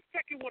time, the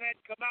second one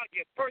hadn't come out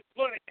yet. First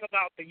Blood had come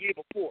out the year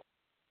before.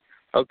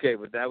 Okay,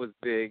 but that was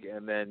big,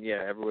 and then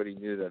everybody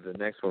knew that the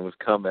next one was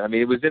coming. I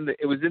mean, it was in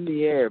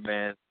the air,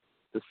 man.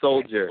 The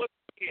Soldier.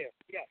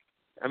 Yeah.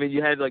 I mean,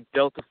 you had like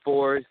Delta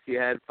Force. You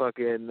had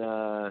fucking.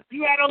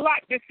 You had a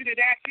lot missing in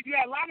action. You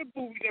had a lot of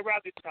movies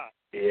around this time.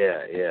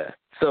 Yeah.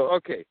 So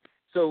okay,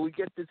 so we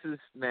get to this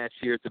match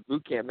here. It's a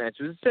boot camp match.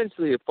 It was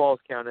essentially a Falls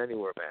Count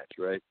Anywhere match,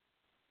 right?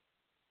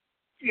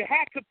 You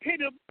had to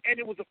pin him, and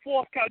it was a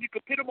false count. You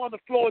could pin him on the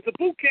floor. It's a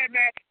boot camp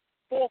match,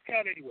 false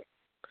count anywhere.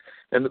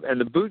 And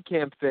the boot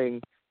camp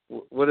thing,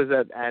 what does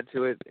that add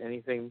to it?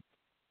 Anything?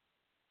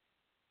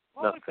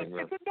 Well, Nothing.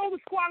 It's a no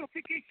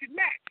disqualification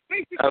match.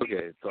 Basically,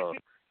 okay, it's all.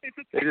 It's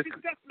a Texas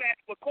death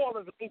match, but called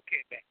as a boot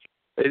camp match.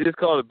 They just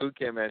call it a boot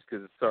camp match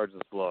because it's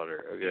Sergeant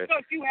Slaughter. Okay.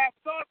 Because you have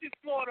Sergeant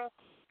Slaughter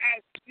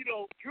as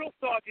drill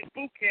sergeant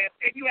boot camp,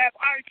 and you have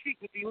Iron Sheik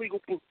with the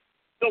illegal boots.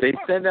 So They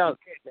send out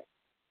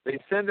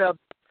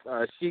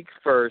Sheik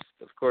first,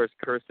 of course,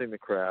 cursing the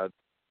crowd.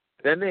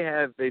 Then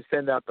they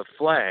send out the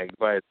flag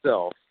by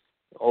itself,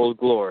 Old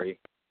Glory,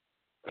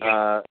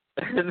 and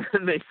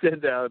then they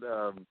send out.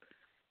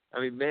 I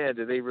mean, man,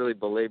 did they really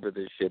belabor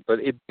this shit? But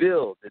it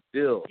builds. Yeah,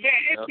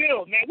 it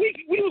builds, man.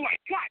 We were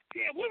like, God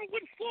damn,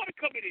 when's Slaughter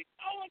coming in?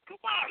 Oh,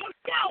 come on,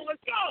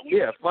 let's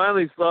go.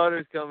 Finally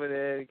Slaughter's coming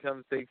in. He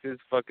comes, takes his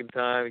fucking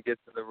time, he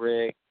gets in the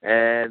ring,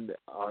 and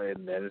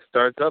then it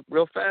starts up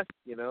real fast.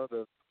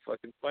 The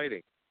fucking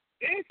fighting.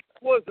 This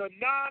was a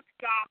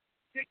non-stop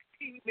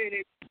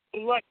 16-minute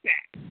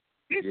bloodbath.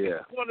 This is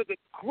one of the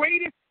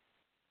greatest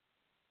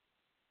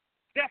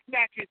death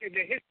matches in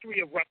the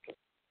history of wrestling.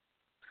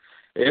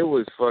 It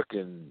was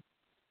fucking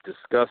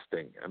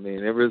disgusting. I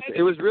mean, it was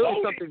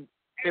really something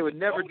they would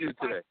never do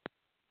today.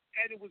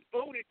 And it was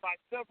voted by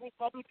several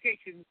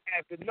publications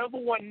as the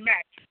 #1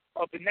 match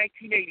of the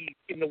 1980s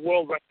in the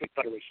World Wrestling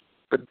Federation.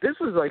 But this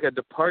was like a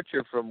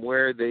departure from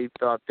where they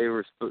thought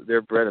their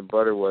bread and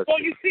butter was. Well,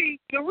 you see,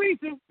 the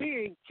reason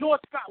being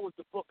George Scott was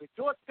the booker.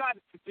 George Scott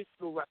is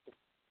traditional wrestling.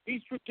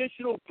 He's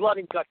traditional blood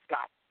and guts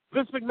guy.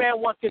 Vince McMahon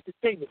wants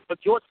entertainment,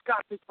 but George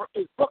Scott is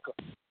booker.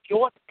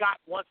 George Scott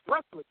wants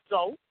wrestling.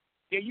 So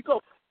there you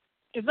go.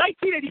 In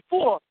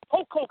 1984,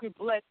 Hulk Hogan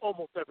bled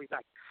almost every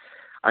night.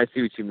 I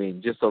see what you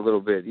mean, just a little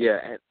bit,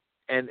 yeah.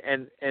 And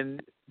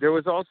there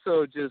was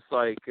also just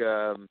like,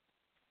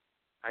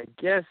 I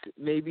guess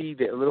maybe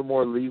a little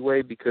more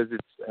leeway because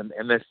it's an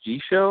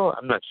MSG show.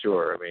 I'm not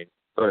sure. I mean,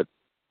 but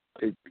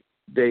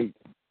it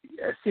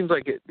seems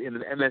like in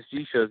the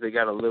MSG shows they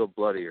got a little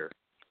bloodier.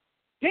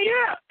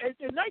 Yeah.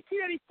 In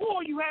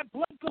 1984, you had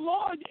blood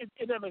galore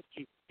in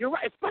MSG. You're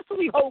right,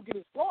 especially Hogan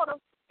and Slaughter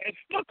and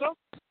Snooker.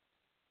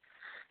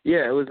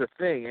 Yeah, it was a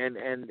thing, and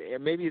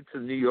maybe it's a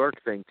New York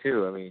thing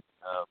too. I mean,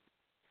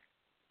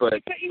 but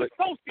it's an East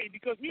Coast thing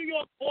because New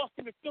York,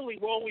 Boston, and Philly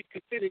were always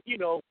considered,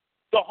 the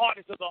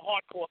hardest of the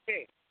hardcore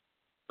fans.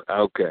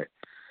 Okay,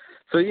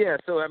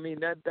 so I mean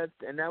that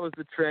was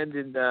the trend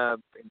in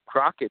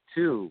Crockett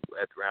too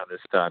at around this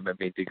time. I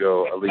mean to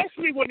go at least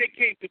especially when they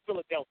came to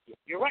Philadelphia.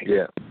 You're right.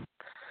 Yeah.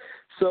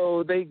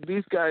 So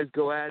these guys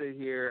go at it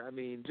here. I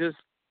mean, just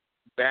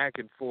back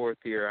and forth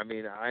here. I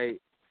mean,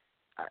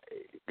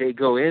 they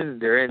go in,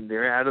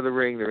 they're out of the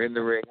ring, they're in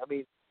the ring. I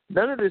mean,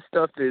 none of this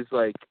stuff is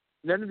like,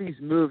 none of these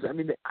moves, I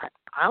mean, I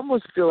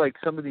almost feel like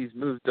some of these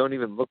moves don't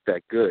even look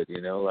that good,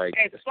 like.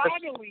 And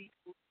finally,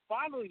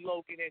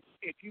 Logan,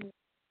 if you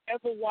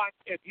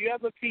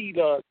ever see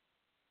the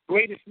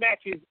greatest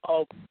matches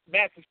of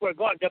Madison Square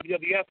Garden,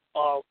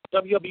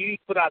 WWE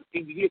put out a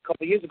DVD a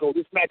couple of years ago,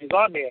 this match is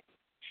on there.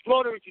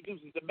 Slaughter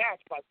introduces the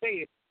match by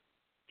saying,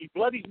 he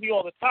bloodies me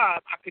all the time,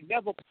 I could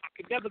never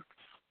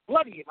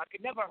bloody him. I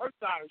could never hurt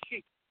the Iron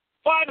Sheik.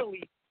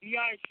 Finally, the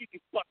Iron Sheik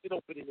is busted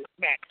open in this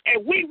match.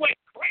 And we went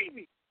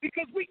crazy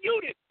because we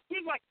knew this. We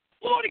were like,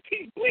 Slaughter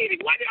keeps bleeding.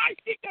 Why the Iron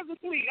Sheik doesn't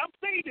bleed? I'm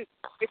saying this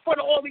in front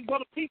of all these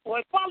other people.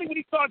 And finally, when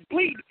he starts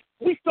bleeding,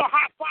 we start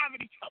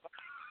high-fiving each other.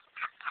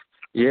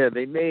 Yeah,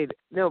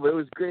 but it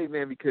was great,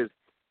 man, because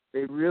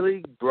they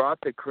really brought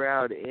the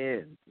crowd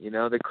in.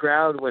 The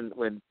crowd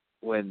when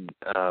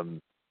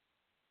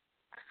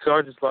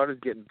Sergeant Slaughter's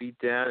getting beat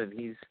down and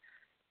he's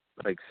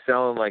like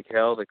selling like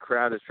hell. The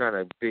crowd is trying to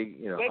up him.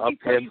 Let me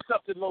tell you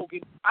something,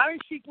 Logan. Iron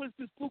Sheik wins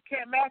this boot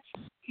camp match.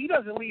 He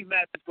doesn't leave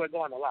Madison Square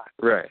Garden alive.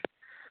 Right.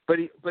 But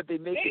they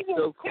make it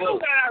so close. They will kill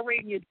that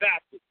Iranian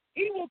bastard.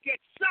 He will get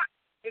shot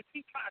if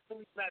he tries to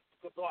leave Madison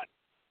Square Garden.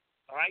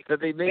 All right?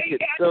 But they make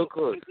it so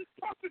close. This is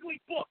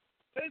perfectly booked.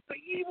 There's the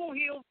evil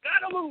heels.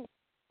 Gotta lose.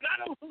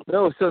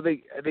 No, so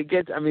they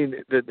get. I mean,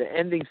 the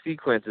ending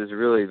sequence is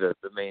really the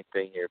main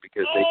thing here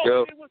because they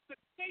go. It was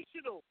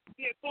sensational.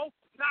 They're both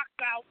knocked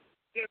out.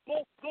 They're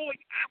both going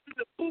after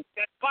the boot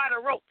that's by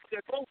the ropes.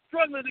 They're both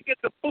struggling to get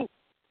the boot.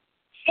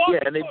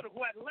 Sergeant Slaughter,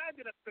 who had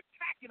landed a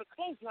spectacular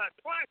clothesline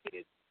prior to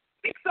this,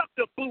 picks up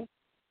the boot,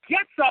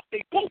 gets up. They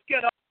both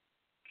get up,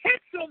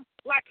 hits him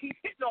like he's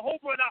hitting a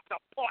home run out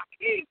the park.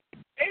 He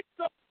hits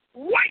him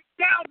right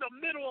down the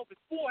middle of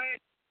his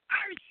forehead.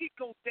 Iron Sheik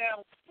goes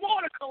down.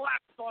 Slaughter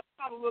collapses on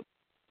top of him.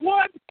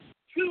 1,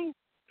 2,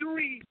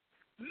 3.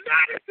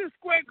 Madison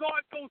Square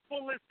Garden goes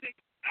ballistic.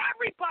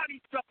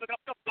 Everybody's jumping up.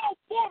 The Bell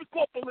Forum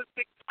goes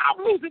ballistic. I'm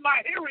losing my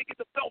hearing in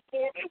the Bell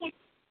Forum. It was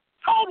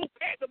total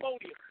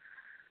pandemonium.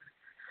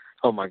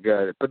 Oh my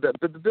God! But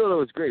the build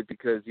was great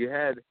because you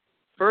had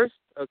first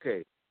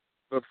okay,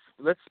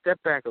 let's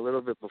step back a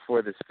little bit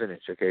before this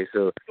finish, okay?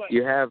 So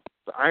you have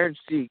Iron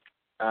Sheik.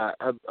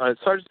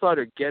 Sergeant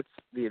Slaughter gets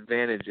the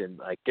advantage and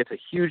gets a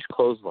huge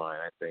clothesline,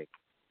 I think,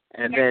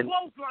 and then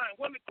clothesline,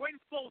 one of the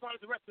greatest clotheslines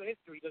of the rest of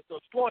history, the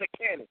Slaughter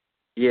Cannon.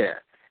 Yeah,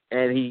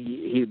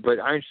 and but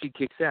Iron Sheik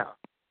kicks out.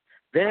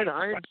 Then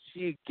Iron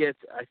Sheik gets,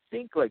 I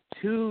think,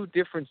 2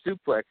 different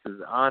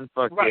suplexes on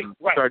fucking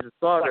Sergeant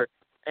Slaughter,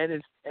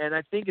 and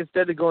I think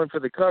instead of going for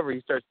the cover, he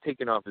starts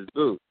taking off his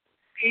boot.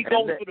 He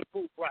goes for the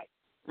boot, right?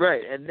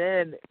 Right, and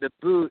then the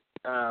boot,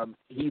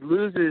 he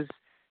loses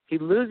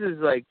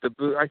the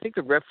boot. I think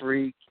the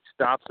referee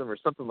stops him or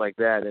something like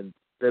that.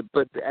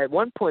 But at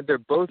one point they're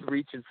both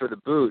reaching for the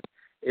boot.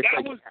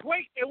 That was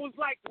great. It was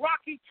like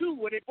Rocky 2,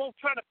 where they're both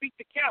trying to beat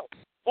the count.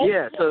 Both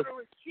Slaughter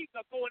and Sheik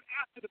are going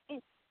after the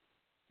boot.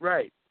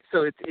 Right.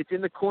 So it's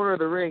in the corner of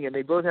the ring, and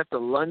they both have to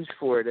lunge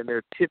for it, and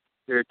their tips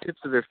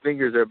of their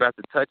fingers are about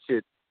to touch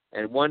it,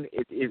 and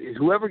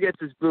whoever gets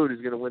this boot is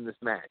going to win this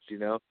match, you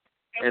know.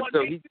 And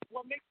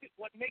what makes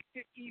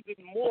it even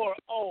more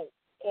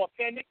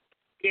authentic,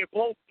 they're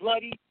both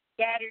bloody,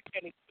 battered,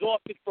 and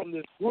exhausted from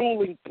this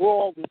grueling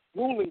brawl, this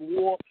grueling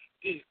war,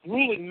 this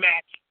grueling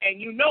match. And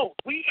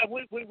we're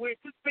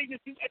anticipating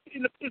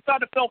this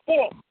inside the Fell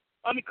Forum.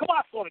 I mean, come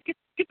on, Slaughter, get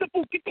the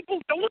boot, get the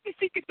boot. Don't let the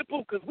Sheik get the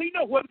boot, because we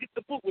know whoever gets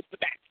the boot wins the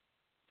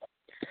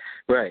match.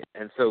 Right,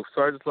 and so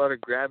Sergeant Slaughter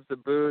grabs the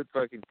boot,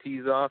 fucking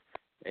tees off,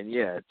 and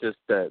yeah, just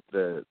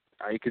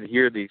I could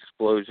hear the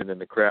explosion in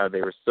the crowd.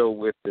 They were so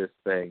with this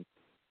thing,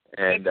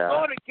 and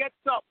Slaughter gets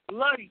up,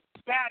 bloody,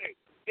 battered,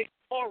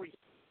 victorious,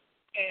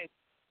 and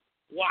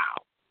wow,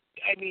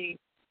 I mean,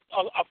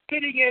 a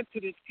fitting end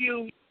to this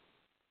feud,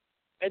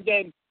 and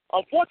then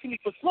unfortunately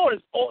for Slaughter,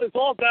 it's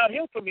all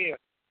downhill from here.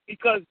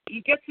 Because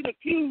he gets in a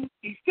feud,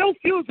 he still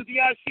feuds with the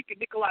Iron Sheik and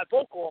Nikolai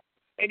Volkov,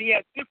 and he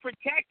has different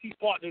tag team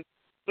partners.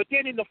 But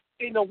then in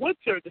the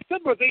winter,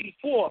 December of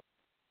 '84,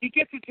 he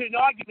gets into an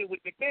argument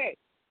with McMahon.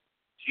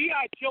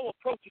 G.I. Joe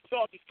approaches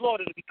Sergeant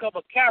Slaughter to become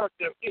a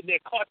character in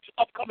their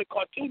upcoming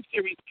cartoon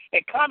series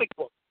and comic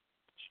book.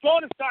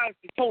 Slaughter signs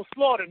and told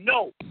Slaughter,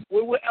 "No,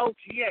 we're with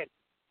LJN.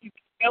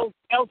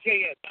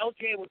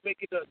 LJN was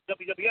making the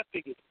WWF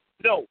figures.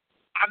 No,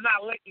 I'm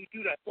not letting you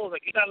do that." Slaughter's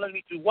like, "You're not letting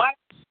me do what?"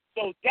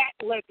 So that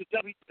led to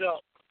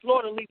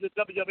Slaughter leaving the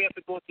WWF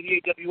and going to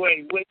the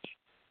AWA, which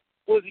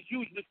was a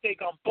huge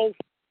mistake on both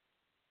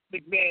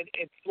McMahon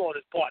and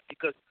Slaughter's part,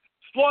 because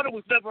Slaughter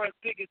was never as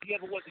big as he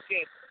ever was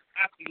again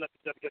after he left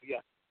the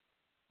WWF.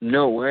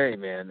 No way,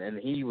 man. And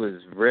he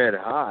was red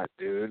hot,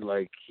 dude.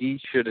 He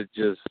should have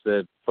just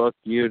said, fuck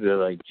you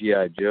to,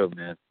 G.I. Joe,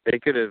 man. They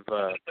could have...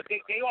 But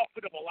they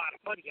offered him a lot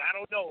of money. I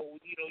don't know.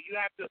 You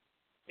have to...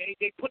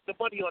 They put the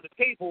money on the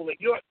table, and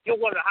you're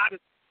one of the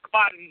hottest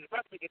commodities in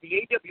wrestling, and the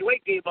AWA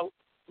gave him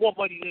more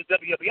money than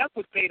the WWF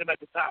was paying him at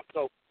the time.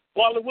 So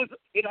while it was,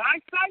 in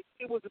hindsight,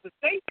 it was a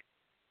mistake,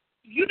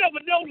 you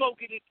never know,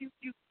 Logan, if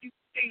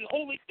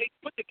they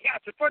put the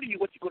cash in front of you,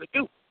 what you're going to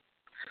do.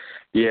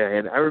 Yeah,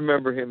 and I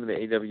remember him in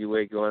the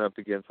AWA going up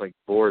against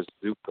Boris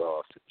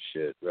Zukov and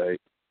shit, right?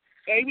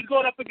 Yeah, he was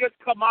going up against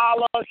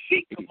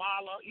Sheik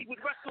Kamala. He would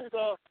wrestle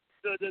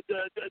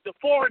the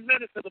foreign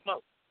menace of the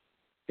most.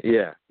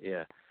 Yeah.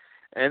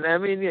 And, I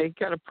mean, yeah, he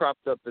kind of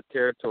propped up the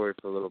territory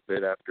for a little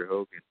bit after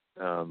Hogan,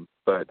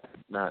 but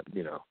not,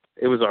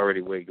 it was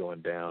already way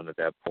going down at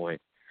that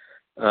point.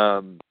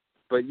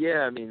 But,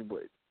 yeah, I mean,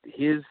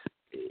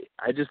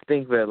 I just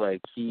think that,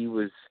 he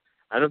was,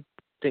 I don't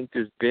think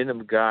there's been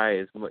a guy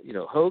as much,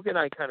 Hogan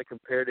I kind of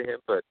compare to him,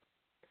 but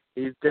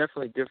he's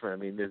definitely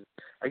different. I mean,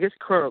 I guess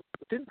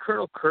didn't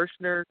Colonel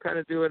Kirshner kind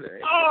of do it?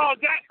 Oh,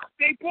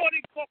 they brought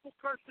in Corporal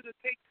Kirshner to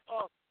take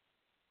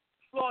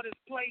Slaughter's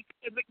place,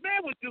 and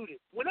McMahon would do this.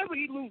 Whenever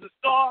he lose a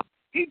star,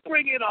 he'd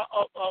bring in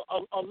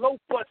a low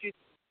budget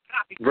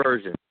copy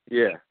version.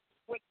 Yeah.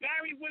 When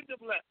Barry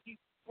Windham left, he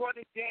brought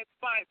in Dan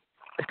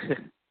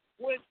Spicer.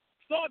 When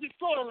Sergeant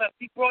Slaughter left,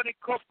 he brought in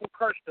Corporal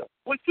Kirshner.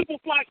 When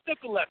Superfly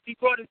Sticker left, he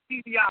brought in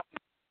Stevie Austin.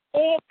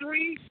 All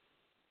three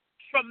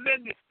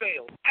tremendous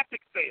fails,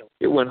 epic fails.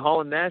 When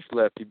Hall and Nash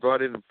left, he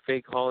brought in a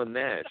fake Hall and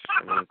Nash.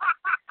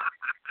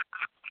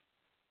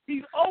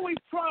 He's always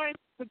trying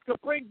to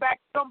bring back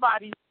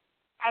somebody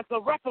as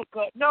a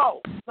replica. No,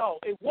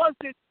 it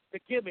wasn't the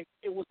gimmick.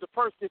 It was the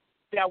person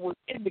that was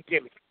in the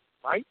gimmick,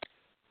 right?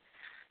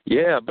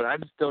 Yeah, but I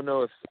just don't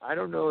know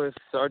if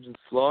Sergeant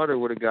Slaughter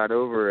would have got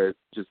over as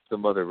just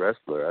some other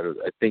wrestler.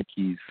 I think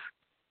he's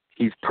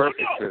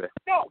perfect for that.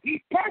 No,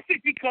 he's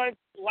perfect because,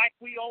 like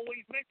we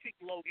always mention,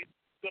 Logan,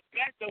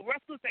 the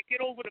wrestlers that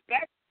get over the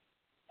best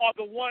are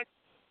the ones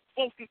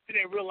closest to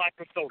their real life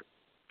persona.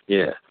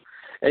 Yeah.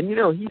 And,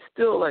 he's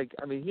still,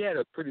 he had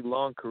a pretty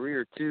long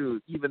career, too,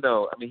 even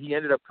though, he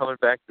ended up coming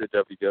back to the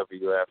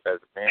WWF as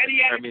a man. And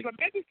he had a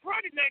tremendous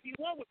run in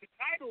 91 with the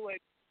title and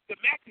the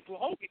matches with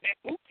Hogan.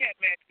 That boot camp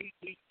match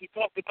we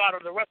talked about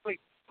on the Wrestling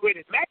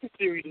Greatest Matches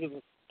series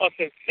was a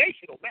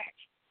sensational match.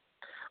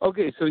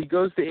 Okay, so he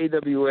goes to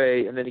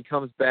AWA, and then he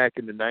comes back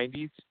in the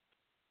 90s?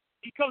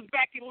 He comes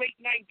back in late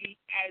 90s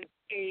as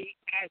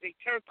a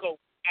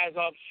turncoat, as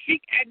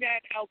Sheik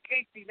Adnan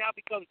Al-Casey now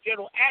becomes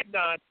General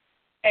Adnan,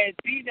 And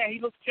being that he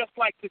looks just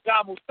like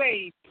Saddam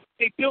Hussein,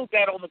 they built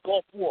that on the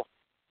Gulf War.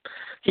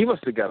 He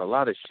must have got a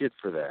lot of shit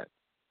for that.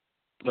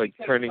 Like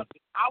turning.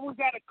 I was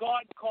at a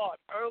Garden card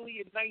early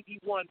in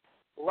 '91,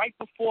 right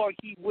before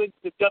he wins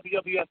the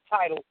WWF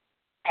title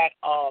at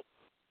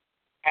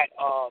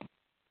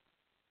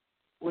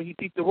when he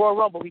beat the Royal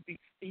Rumble.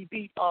 He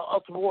beat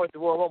Ultimate Warrior at the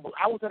Royal Rumble.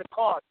 I was at a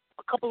card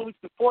a couple of weeks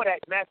before that,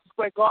 Madison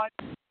Square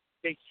Garden.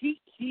 The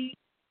heat he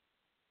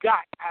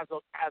got as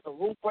a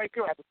rule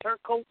breaker, as a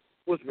turncoat,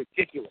 was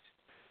ridiculous.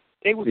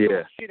 They were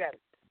throwing shit at him.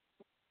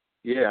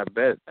 Yeah,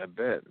 I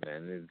bet,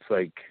 man. It's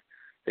like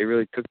they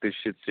really took this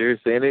shit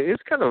seriously, and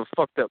it's kind of a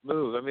fucked up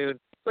move. I mean, it's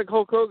like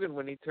Hulk Hogan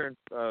when he turned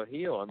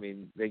heel. I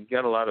mean, they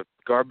got a lot of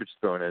garbage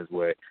thrown his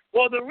way.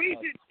 Well, the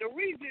reason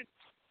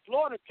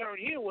Slaughter turned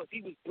heel was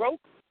he was broke,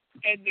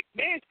 and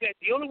McMahon said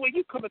the only way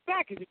you coming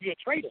back is if you're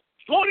a traitor.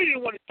 Slaughter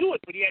didn't want to do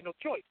it, but he had no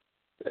choice.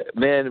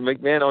 Man,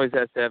 McMahon always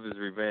has to have his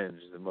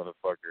revenge, the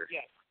motherfucker.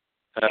 Yes.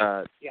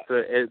 So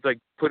it's like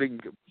putting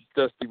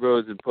Dusty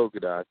Rhodes in polka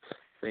dots.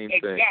 Same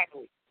thing.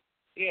 Exactly.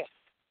 Yeah.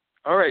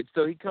 All right,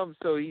 so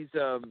he's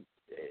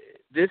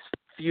this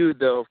feud,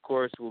 though, of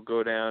course, will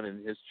go down in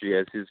history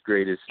as his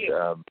greatest.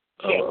 Without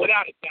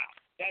a doubt.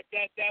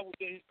 That was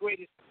the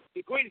greatest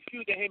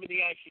feud that him and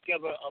the Iron Sheik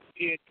ever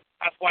appeared.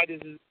 That's why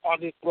this is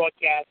on this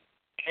broadcast.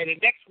 And then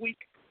next week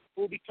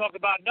we'll be talking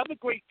about another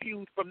great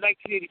feud from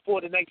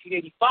 1984 to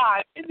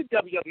 1985 in the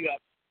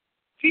WWF.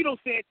 Tito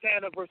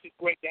Santana versus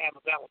Greg the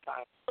Hammer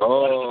Valentine.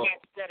 Oh.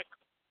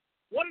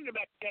 One of the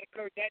matches that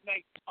occurred that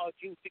night,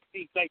 June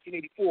 16,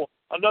 1984.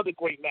 Another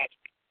great match.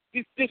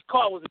 This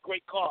card was a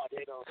great card.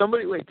 You know.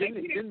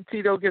 Didn't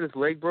Tito get his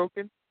leg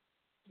broken?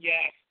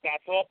 Yes,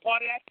 that's all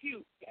part of that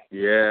feud.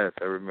 Yes,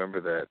 I remember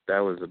that.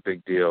 That was a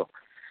big deal.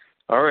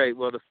 All right,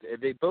 well,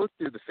 they both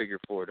do the figure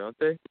four, don't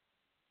they?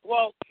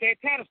 Well,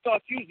 Santana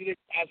starts using it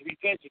as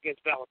revenge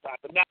against Valentine,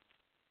 but not